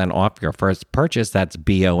 20% off your first purchase. That's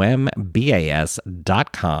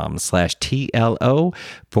BOMBAS.com/TLO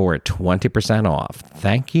for 20% off.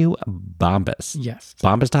 Thank you, Bombas. Yes.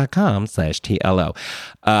 Bombas.com/TLO.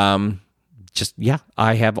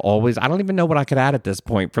 I have always, I don't even know what I could add at this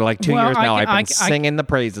point. For like 2 years now, I've been singing the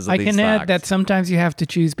praises of these socks. I can add that sometimes you have to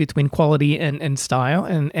choose between quality and style,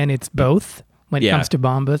 and it's both. When it comes to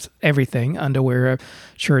Bombas, everything, underwear,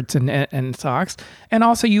 shirts, and socks. And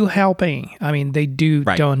also you helping. I mean, they do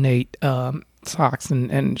donate socks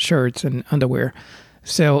and shirts and underwear.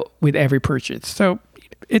 So with every purchase. So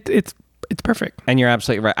it's perfect. And you're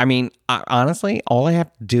absolutely right. I mean, honestly, all I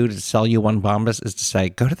have to do to sell you one Bombas is to say,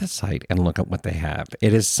 go to the site and look at what they have.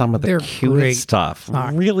 It is some of the cutest stuff.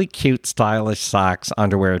 Socks. Really cute, stylish socks,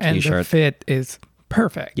 underwear, t-shirts. And the fit is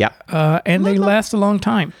perfect. Yeah. And they last a long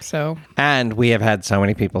time. So. And we have had so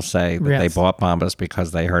many people say that they bought Bombas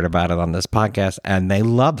because they heard about it on this podcast and they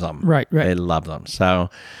love them. Right. They love them. So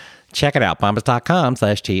check it out.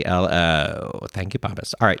 Bombas.com/TLO. Thank you,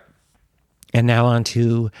 Bombas. All right. And now on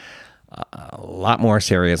to a lot more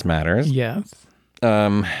serious matters. Yes.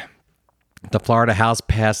 The Florida House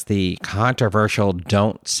passed the controversial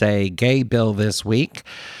Don't Say Gay bill this week.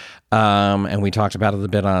 And we talked about it a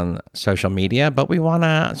bit on social media, but we want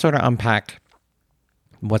to sort of unpack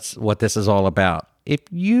what this is all about. If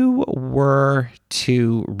you were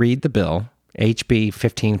to read the bill, HB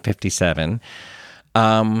 1557,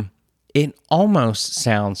 it almost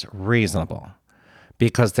sounds reasonable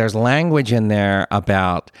because there's language in there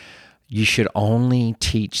about you should only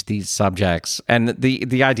teach these subjects. And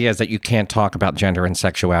the idea is that you can't talk about gender and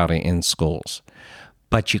sexuality in schools.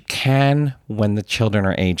 But you can when the children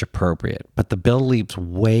are age appropriate. But the bill leaves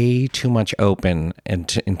way too much open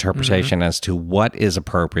interpretation as to what is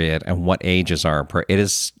appropriate and what ages are appropriate. It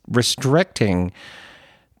is restricting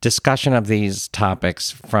discussion of these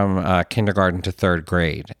topics from kindergarten to 3rd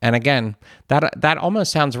grade. And again, that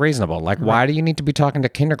almost sounds reasonable. Like, why do you need to be talking to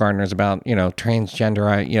kindergartners about,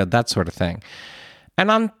 transgender, that sort of thing? And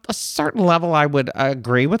on a certain level, I would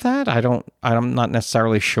agree with that. I'm not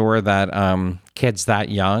necessarily sure that kids that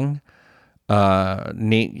young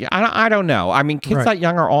need. I don't know. I mean, kids that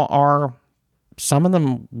young are some of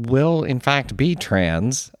them will in fact be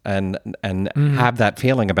trans and have that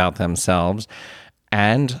feeling about themselves.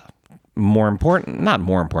 And not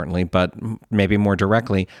more importantly, but maybe more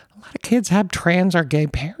directly, a lot of kids have trans or gay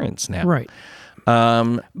parents now. Right.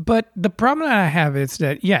 But the problem that I have is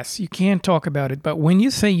that, yes, you can't talk about it, but when you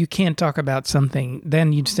say you can't talk about something,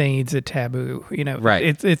 then you'd say it's a taboo,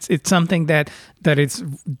 Right. It's something that it's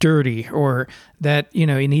dirty or that,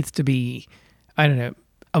 it needs to be,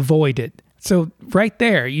 avoided. So right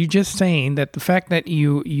there, you're just saying that the fact that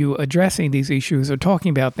you addressing these issues or talking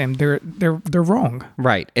about them, they're wrong.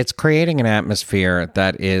 Right. It's creating an atmosphere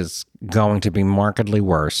that is going to be markedly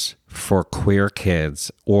worse for queer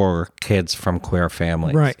kids or kids from queer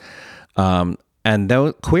families. Right. And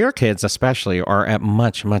those queer kids especially are at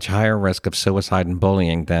much, much higher risk of suicide and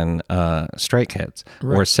bullying than straight kids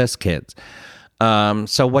or cis kids.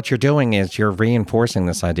 So what you're doing is you're reinforcing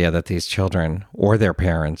this idea that these children or their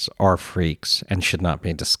parents are freaks and should not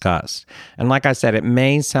be discussed. And like I said, it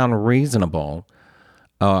may sound reasonable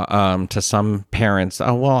to some parents.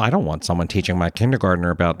 Oh, well, I don't want someone teaching my kindergartner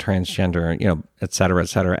about transgender, et cetera, et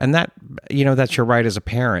cetera. And that, that's your right as a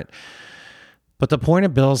parent. But the point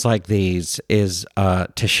of bills like these is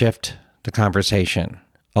to shift the conversation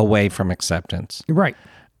away from acceptance. Right.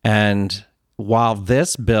 And while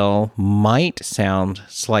this bill might sound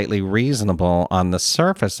slightly reasonable on the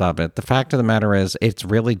surface of it, the fact of the matter is it's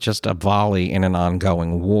really just a volley in an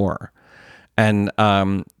ongoing war. And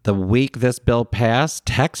the week this bill passed,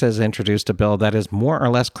 Texas introduced a bill that is more or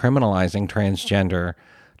less criminalizing transgender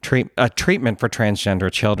treatment for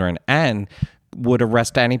transgender children and would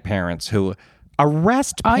arrest any parents who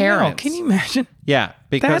arrest parents. I know. Can you imagine? Yeah,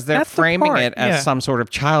 because they're framing it as some sort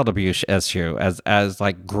of child abuse issue, as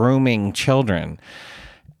like grooming children.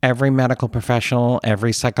 Every medical professional,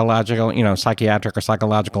 every psychological, psychiatric or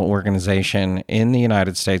psychological organization in the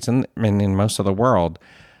United States and in most of the world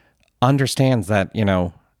understands that,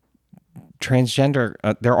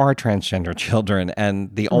 there are transgender children,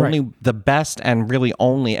 and the best and really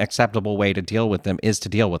only acceptable way to deal with them is to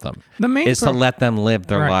deal with them. To let them live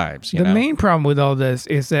their lives. The main problem with all this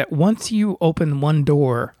is that once you open one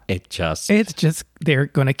door, it's just they're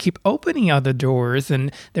going to keep opening other doors,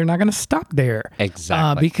 and they're not going to stop there.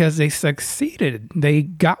 Exactly. Because they succeeded. They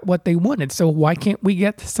got what they wanted. So why can't we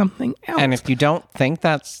get something else? And if you don't think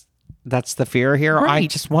that's the fear here,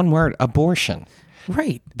 just one word: abortion.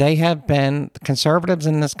 Right. They have been conservatives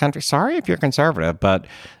in this country. Sorry if you're conservative, but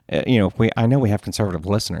I know we have conservative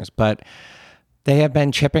listeners, but they have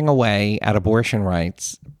been chipping away at abortion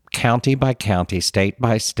rights county by county, state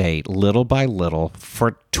by state, little by little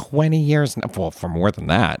for 20 years. Well, for more than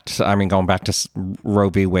that. I mean, going back to Roe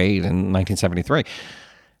v. Wade in 1973.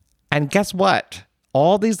 And guess what?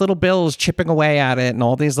 All these little bills chipping away at it and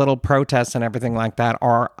all these little protests and everything like that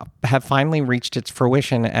have finally reached its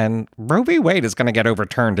fruition, and Roe v. Wade is going to get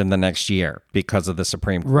overturned in the next year because of the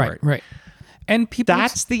Supreme Court. Right. And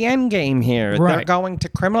that's the end game here. Right. They're going to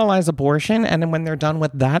criminalize abortion, and then when they're done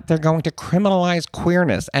with that, they're going to criminalize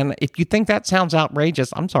queerness. And if you think that sounds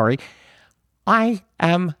outrageous, I'm sorry. I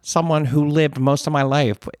am someone who lived most of my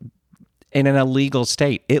life in an illegal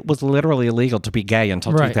state. It was literally illegal to be gay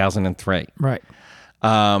until 2003. Right.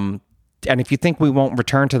 And if you think we won't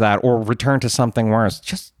return to that or return to something worse,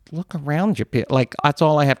 just look around you. Like, that's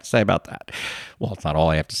all I have to say about that. Well, it's not all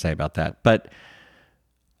I have to say about that, but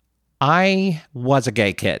I was a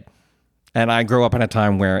gay kid, and I grew up in a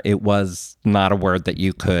time where it was not a word that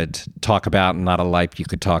you could talk about and not a life you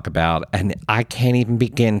could talk about. And I can't even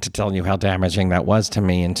begin to tell you how damaging that was to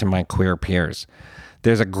me and to my queer peers.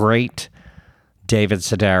 There's a great David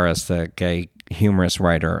Sedaris, the gay humorous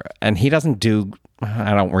writer, and he doesn't do...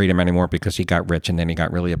 I don't read him anymore because he got rich and then he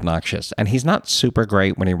got really obnoxious. And he's not super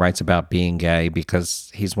great when he writes about being gay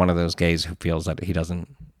because he's one of those gays who feels that he doesn't...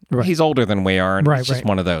 Right. He's older than we are, and he's just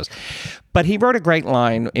one of those. But he wrote a great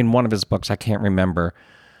line in one of his books, I can't remember,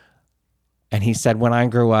 and he said, when I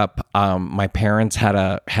grew up, my parents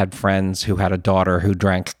had friends who had a daughter who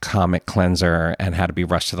drank Comet Cleanser and had to be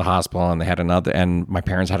rushed to the hospital, and my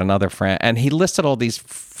parents had another friend, and he listed all these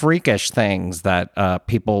freakish things that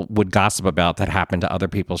people would gossip about that happened to other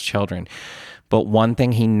people's children. But one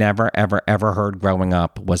thing he never, ever, ever heard growing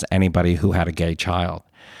up was anybody who had a gay child.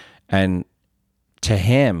 And to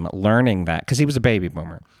him, learning that, because he was a baby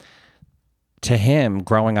boomer, to him,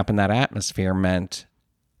 growing up in that atmosphere meant,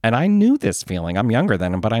 and I knew this feeling, I'm younger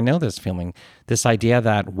than him, but I know this feeling, this idea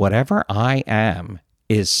that whatever I am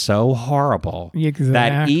is so horrible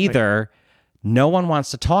that either no one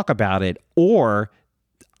wants to talk about it or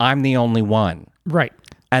I'm the only one. Right.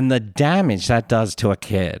 And the damage that does to a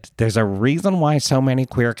kid. There's a reason why so many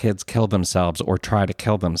queer kids kill themselves or try to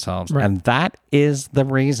kill themselves. Right. And that is the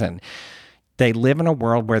reason. They live in a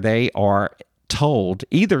world where they are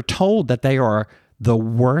either told that they are the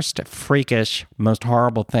worst, freakish, most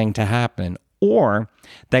horrible thing to happen, or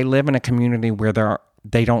they live in a community where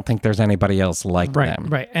they don't think there's anybody else like them.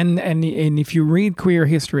 Right. And if you read queer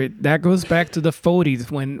history, that goes back to the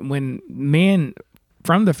 40s when men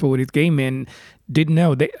from the 40s, gay men, didn't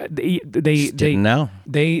know. They didn't know.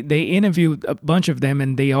 They interviewed a bunch of them,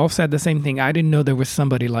 and they all said the same thing. I didn't know there was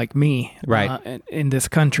somebody like me, in this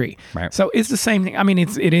country. Right. So it's the same thing. I mean,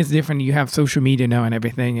 it is different. You have social media now and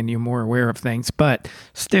everything, and you're more aware of things. But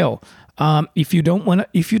still, if you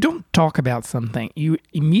don't talk about something, you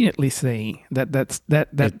immediately say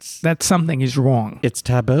that something is wrong. It's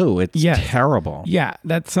taboo. It's terrible. Yeah,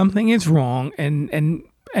 that something is wrong,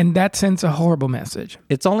 and that sends a horrible message.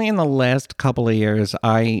 It's only in the last couple of years,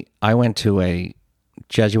 I went to a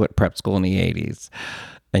Jesuit prep school in the 80s.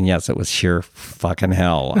 And yes, it was sheer fucking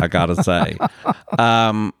hell, I gotta say.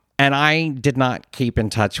 And I did not keep in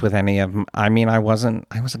touch with any of them. I mean, I was a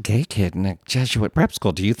gay kid in a Jesuit prep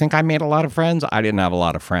school. Do you think I made a lot of friends? I didn't have a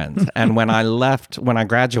lot of friends. And when I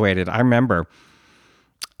graduated, I remember...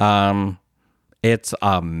 It's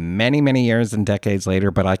many, many years and decades later,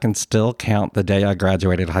 but I can still count the day I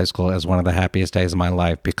graduated high school as one of the happiest days of my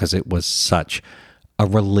life because it was such a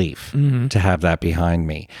relief to have that behind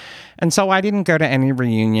me. And so I didn't go to any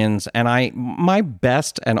reunions, and my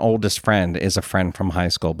best and oldest friend is a friend from high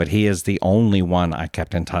school, but he is the only one I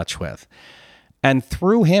kept in touch with. And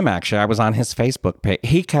through him, actually, I was on his Facebook page.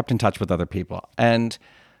 He kept in touch with other people. And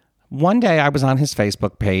one day I was on his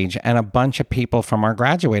Facebook page, and a bunch of people from our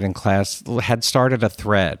graduating class had started a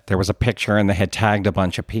thread. There was a picture and they had tagged a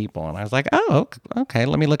bunch of people. And I was like, oh, okay,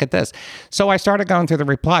 let me look at this. So I started going through the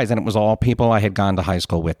replies, and it was all people I had gone to high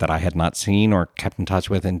school with that I had not seen or kept in touch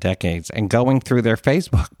with in decades. And going through their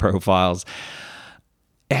Facebook profiles,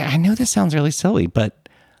 I know this sounds really silly, but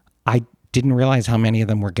I didn't realize how many of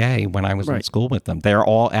them were gay when I was in school with them. They're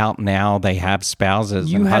all out now. They have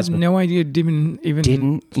spouses. You and had husbands. no idea, didn't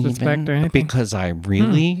suspect or anything? Because I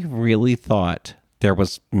really thought there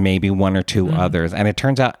was maybe one or two others. And it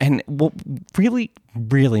turns out, and what really,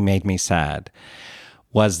 really made me sad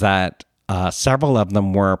was that several of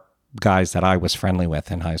them were guys that I was friendly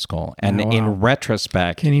with in high school. And in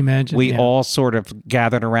retrospect, can you imagine? We all sort of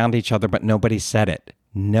gathered around each other, but nobody said it.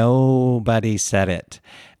 Nobody said it.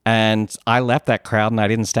 And I left that crowd and I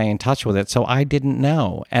didn't stay in touch with it. So I didn't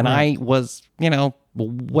know. And I was,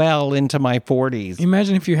 well into my 40s.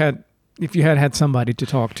 Imagine if you had somebody to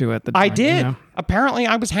talk to at the time. I did. Apparently,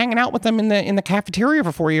 I was hanging out with them in the cafeteria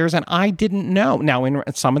for 4 years, and I didn't know. Now, in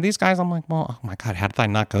some of these guys, I'm like, well, oh my God, how did I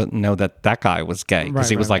not know that guy was gay? Because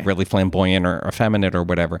he was really flamboyant or effeminate or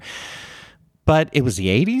whatever. But it was the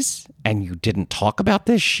 80s, and you didn't talk about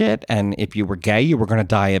this shit. And if you were gay, you were going to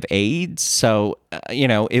die of AIDS. So,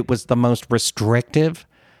 it was the most restrictive,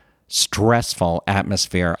 stressful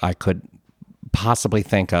atmosphere I could possibly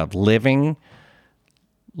think of.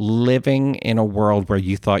 Living in a world where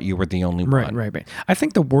you thought you were the only one. Right. I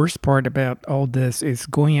think the worst part about all this is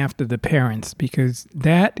going after the parents, because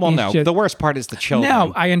that the worst part is the children.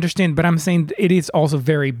 No, I understand, but I'm saying it is also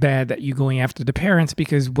very bad that you're going after the parents,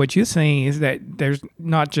 because what you're saying is that there's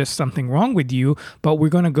not just something wrong with you, but we're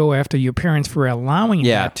going to go after your parents for allowing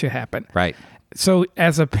that to happen. Right. So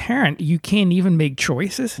as a parent, you can't even make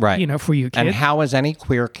choices, for your kid. And how is any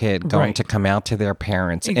queer kid going to come out to their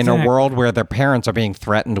parents in a world where their parents are being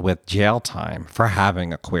threatened with jail time for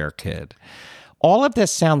having a queer kid? All of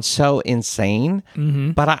this sounds so insane,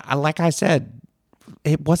 but I, like I said,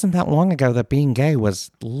 it wasn't that long ago that being gay was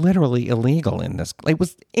literally illegal in this. It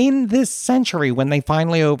was in this century when they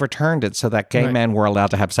finally overturned it so that gay men were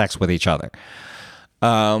allowed to have sex with each other.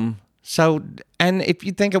 So, and if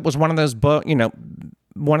you think it was one of those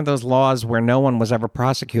one of those laws where no one was ever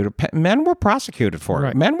prosecuted, men were prosecuted for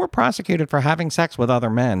it. Men were prosecuted for having sex with other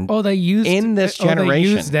men. Oh, they used this generation. They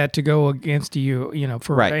used that to go against you,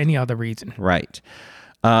 for any other reason. Right.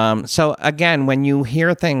 So again, when you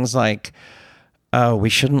hear things like, "Oh, we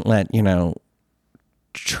shouldn't let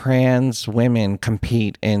trans women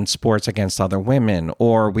compete in sports against other women,"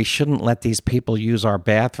 or "We shouldn't let these people use our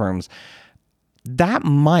bathrooms," that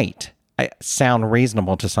might sound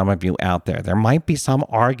reasonable to some of you out there. There might be some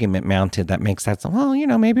argument mounted that makes that,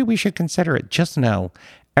 maybe we should consider it. Just know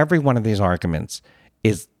every one of these arguments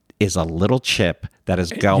is a little chip that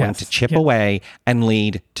is going to chip away and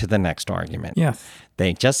lead to the next argument. Yes.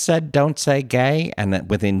 They just said, don't say gay. And that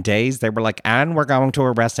within days they were like, and we're going to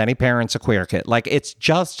arrest any parents of queer kid. Like it's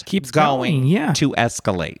just keeps going to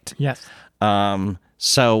escalate. Yes.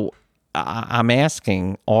 So I'm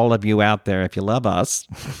asking all of you out there, if you love us,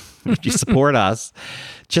 if you support us,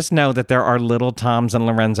 just know that there are little Toms and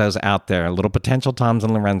Lorenzos out there, little potential Toms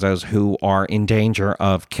and Lorenzos who are in danger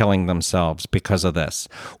of killing themselves because of this,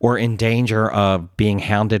 or in danger of being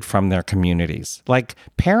hounded from their communities. Like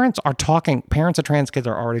parents of trans kids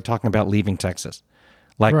are already talking about leaving Texas.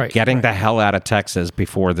 Like getting the hell out of Texas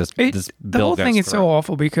before this bill goes through. The whole thing is so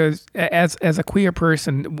awful because as a queer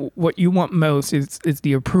person, what you want most is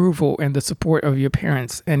the approval and the support of your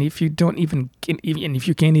parents. And if you don't if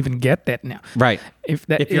you can't even get that now, if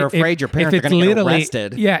you're afraid your parents are going to get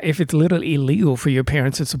arrested, if it's literally illegal for your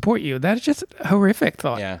parents to support you, that's just a horrific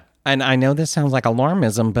thought. Yeah, and I know this sounds like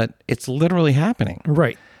alarmism, but it's literally happening.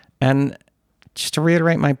 Right, and. Just to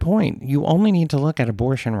reiterate my point, you only need to look at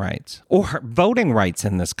abortion rights or voting rights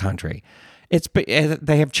in this country.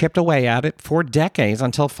 They have chipped away at it for decades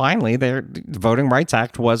until finally the Voting Rights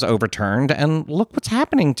Act was overturned. And look what's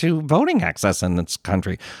happening to voting access in this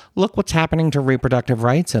country. Look what's happening to reproductive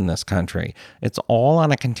rights in this country. It's all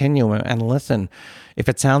on a continuum. And listen, if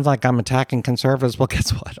it sounds like I'm attacking conservatives, well,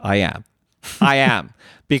 guess what? I am.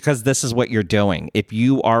 Because this is what you're doing. If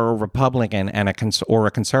you are a Republican and or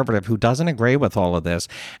a conservative who doesn't agree with all of this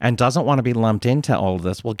and doesn't want to be lumped into all of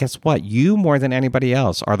this, well, guess what? You more than anybody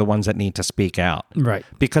else are the ones that need to speak out. Right.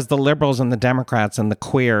 Because the liberals and the Democrats and the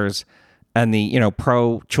queers and the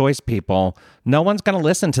pro-choice people, no one's going to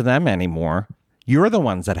listen to them anymore. You're the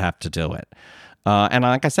ones that have to do it. And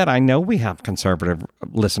like I said, I know we have conservative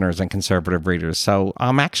listeners and conservative readers, so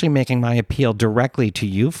I'm actually making my appeal directly to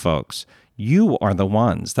you folks. You are the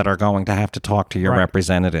ones that are going to have to talk to your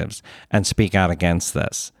representatives and speak out against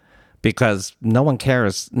this, because no one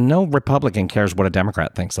cares. No Republican cares what a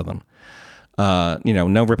Democrat thinks of them.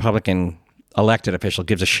 No Republican elected official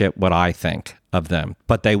gives a shit what I think of them,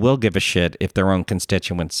 but they will give a shit if their own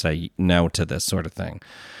constituents say no to this sort of thing.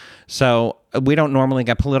 So we don't normally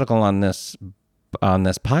get political on this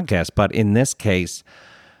podcast, but in this case,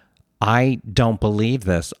 I don't believe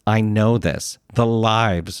this. I know this. The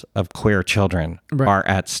lives of queer children are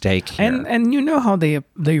at stake here. And you know how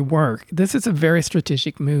they work. This is a very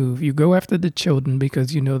strategic move. You go after the children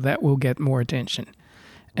because you know that will get more attention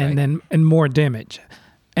and more damage.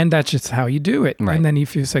 And that's just how you do it. Right. And then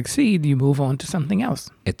if you succeed, you move on to something else.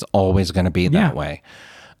 It's always going to be that way.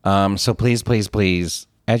 So please, please, please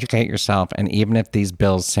educate yourself. And even if these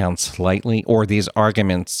bills sound slightly, or these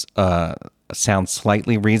arguments sound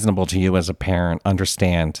slightly reasonable to you as a parent,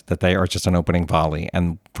 understand that they are just an opening volley.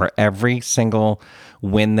 And for every single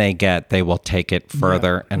win they get, they will take it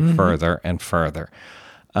further and further and further.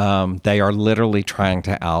 They are literally trying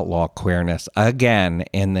to outlaw queerness again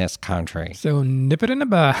in this country. So nip it in the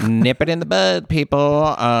bud. Nip it in the bud,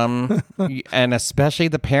 people. And especially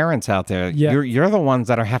the parents out there. Yeah. You're the ones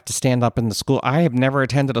that have to stand up in the school. I have never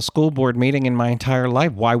attended a school board meeting in my entire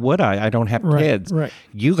life. Why would I? I don't have kids. Right.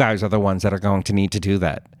 You guys are the ones that are going to need to do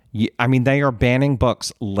that. I mean, they are banning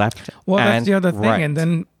books left and right. Well, that's the other thing. And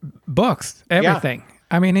then books, everything. Yeah.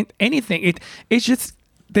 I mean, anything. It's just...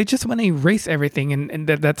 They just want to erase everything, and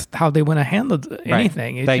that's how they want to handle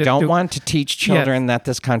anything. Right. They don't want to teach children that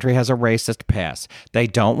this country has a racist past. They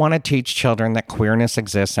don't want to teach children that queerness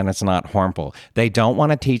exists and it's not harmful. They don't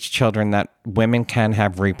want to teach children that women can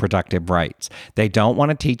have reproductive rights. They don't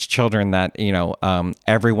want to teach children that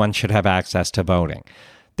everyone should have access to voting.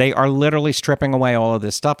 They are literally stripping away all of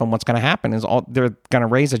this stuff, and what's going to happen is they're going to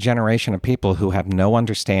raise a generation of people who have no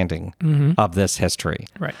understanding of this history.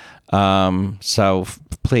 Right. So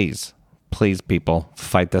please, people,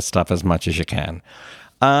 fight this stuff as much as you can.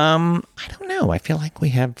 I don't know. I feel like we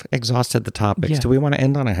have exhausted the topics. Yeah. Do we want to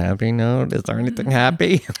end on a happy note? Is there anything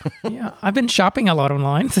happy? Yeah, I've been shopping a lot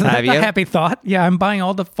online, so that's a happy thought. Yeah, I'm buying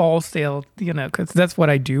all the fall sale, because that's what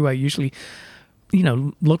I do. I usually...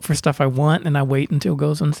 look for stuff I want, and I wait until it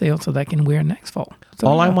goes on sale so that I can wear next fall. So,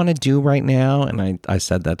 I want to do right now, and I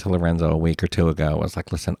said that to Lorenzo a week or two ago, I was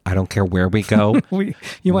like, listen, I don't care where we go. we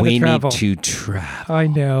need to travel. I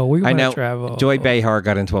know. We want to travel. Joy Behar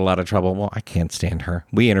got into a lot of trouble. Well, I can't stand her.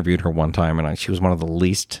 We interviewed her one time, and she was one of the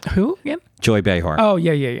least... Who again? Joy Behar. Oh,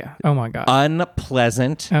 yeah. Oh, my God.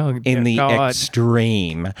 Unpleasant in the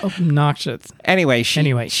extreme. Obnoxious. Anyway,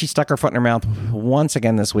 she stuck her foot in her mouth once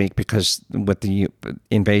again this week because with the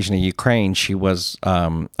invasion of Ukraine, she was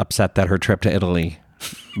upset that her trip to Italy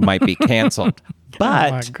might be canceled.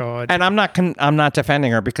 But, oh my God. And I'm not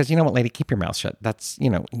defending her because you know what, lady, keep your mouth shut. That's,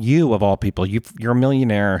 you of all people, you're a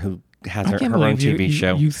millionaire who has her own TV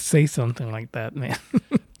show. You say something like that, man.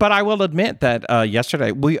 But I will admit that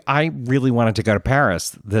yesterday, I really wanted to go to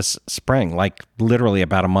Paris this spring, like literally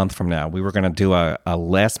about a month from now. We were going to do a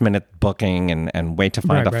last-minute booking and wait to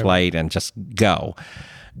find a flight and just go.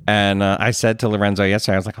 And I said to Lorenzo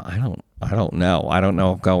yesterday, I was like, I don't know. I don't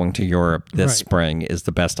know if going to Europe this spring is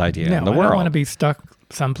the best idea in the world. I don't want to be stuck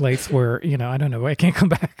someplace where, I don't know, I can't come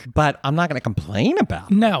back. But I'm not going to complain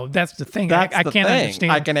about it. No, that's the thing. I can't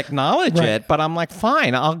understand. I can acknowledge it, but I'm like,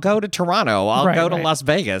 fine, I'll go to Toronto. I'll go to Las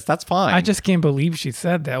Vegas. That's fine. I just can't believe she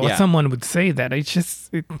said that. Or someone would say that. It's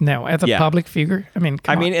just, no, as a public figure, I mean,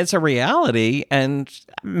 it's a reality, and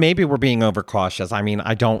maybe we're being overcautious. I mean,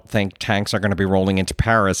 I don't think tanks are going to be rolling into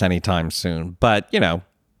Paris anytime soon, but,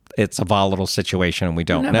 it's a volatile situation and we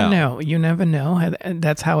don't know. You never know.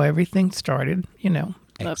 That's how everything started,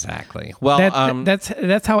 Exactly. Well,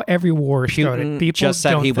 that's how every war started. Putin People just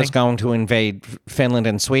said he was going to invade Finland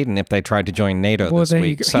and Sweden if they tried to join NATO this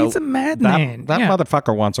week. So he's a madman. That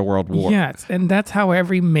motherfucker wants a world war. Yes, and that's how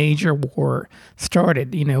every major war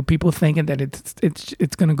started. People thinking that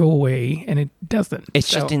it's going to go away, and it doesn't. It's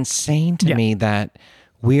just insane to me that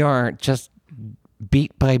we are just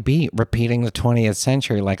beat by beat repeating the 20th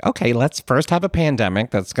century. Like, okay, let's first have a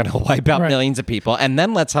pandemic that's going to wipe out millions of people, and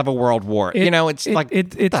then let's have a world war. What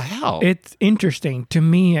the hell? It's interesting to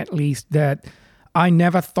me, at least, that I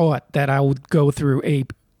never thought that I would go through a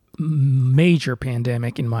major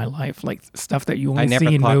pandemic in my life, like stuff that you only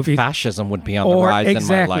see in movies. Fascism would be on the rise in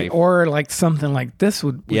my life, or like something like this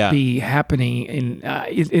would be happening. And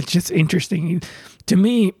it's just interesting. To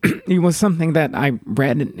me, it was something that I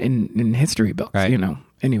read in history books. Right.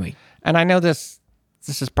 Anyway. And I know this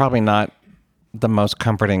is probably not the most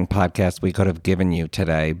comforting podcast we could have given you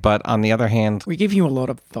today, but on the other hand, we give you a lot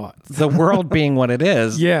of thoughts. The world being what it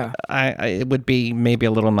is, it would be maybe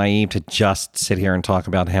a little naive to just sit here and talk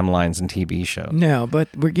about hemlines and TV shows. No, but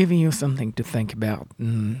we're giving you something to think about.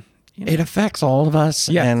 It affects all of us,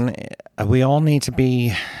 and we all need to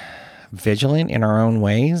be vigilant in our own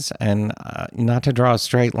ways, and not to draw a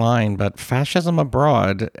straight line, but fascism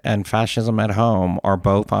abroad and fascism at home are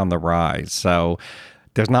both on the rise. So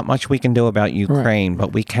there's not much we can do about Ukraine,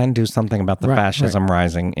 but we can do something about the fascism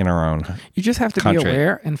rising in our own You just have to be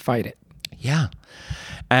aware and fight it. Yeah.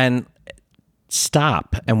 And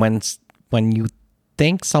stop. And when you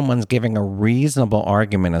think someone's giving a reasonable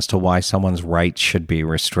argument as to why someone's rights should be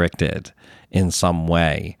restricted in some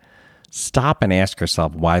way, stop and ask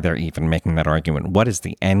yourself why they're even making that argument. What is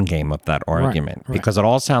the end game of that argument? Because it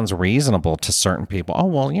all sounds reasonable to certain people. Oh,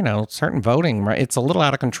 well, certain voting, it's a little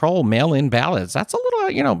out of control. Mail-in ballots, that's a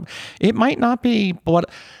little, it might not be. But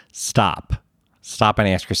stop and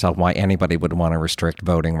ask yourself why anybody would want to restrict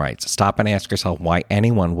voting rights. Stop and ask yourself why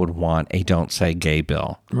anyone would want a don't say gay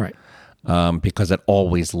bill. Right. Because it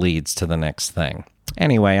always leads to the next thing.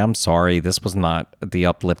 Anyway, I'm sorry. This was not the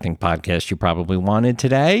uplifting podcast you probably wanted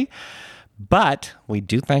today. But we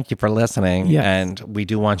do thank you for listening. Yes. And we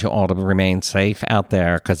do want you all to remain safe out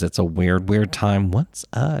there because it's a weird, weird time once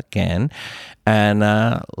again. And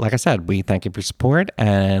like I said, we thank you for your support.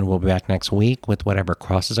 And we'll be back next week with whatever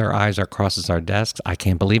crosses our eyes or crosses our desks. I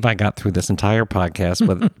can't believe I got through this entire podcast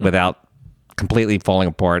without completely falling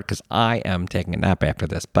apart because I am taking a nap after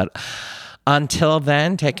this. But until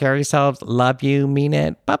then, take care of yourselves. Love you. Mean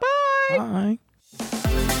it. Bye-bye. Bye.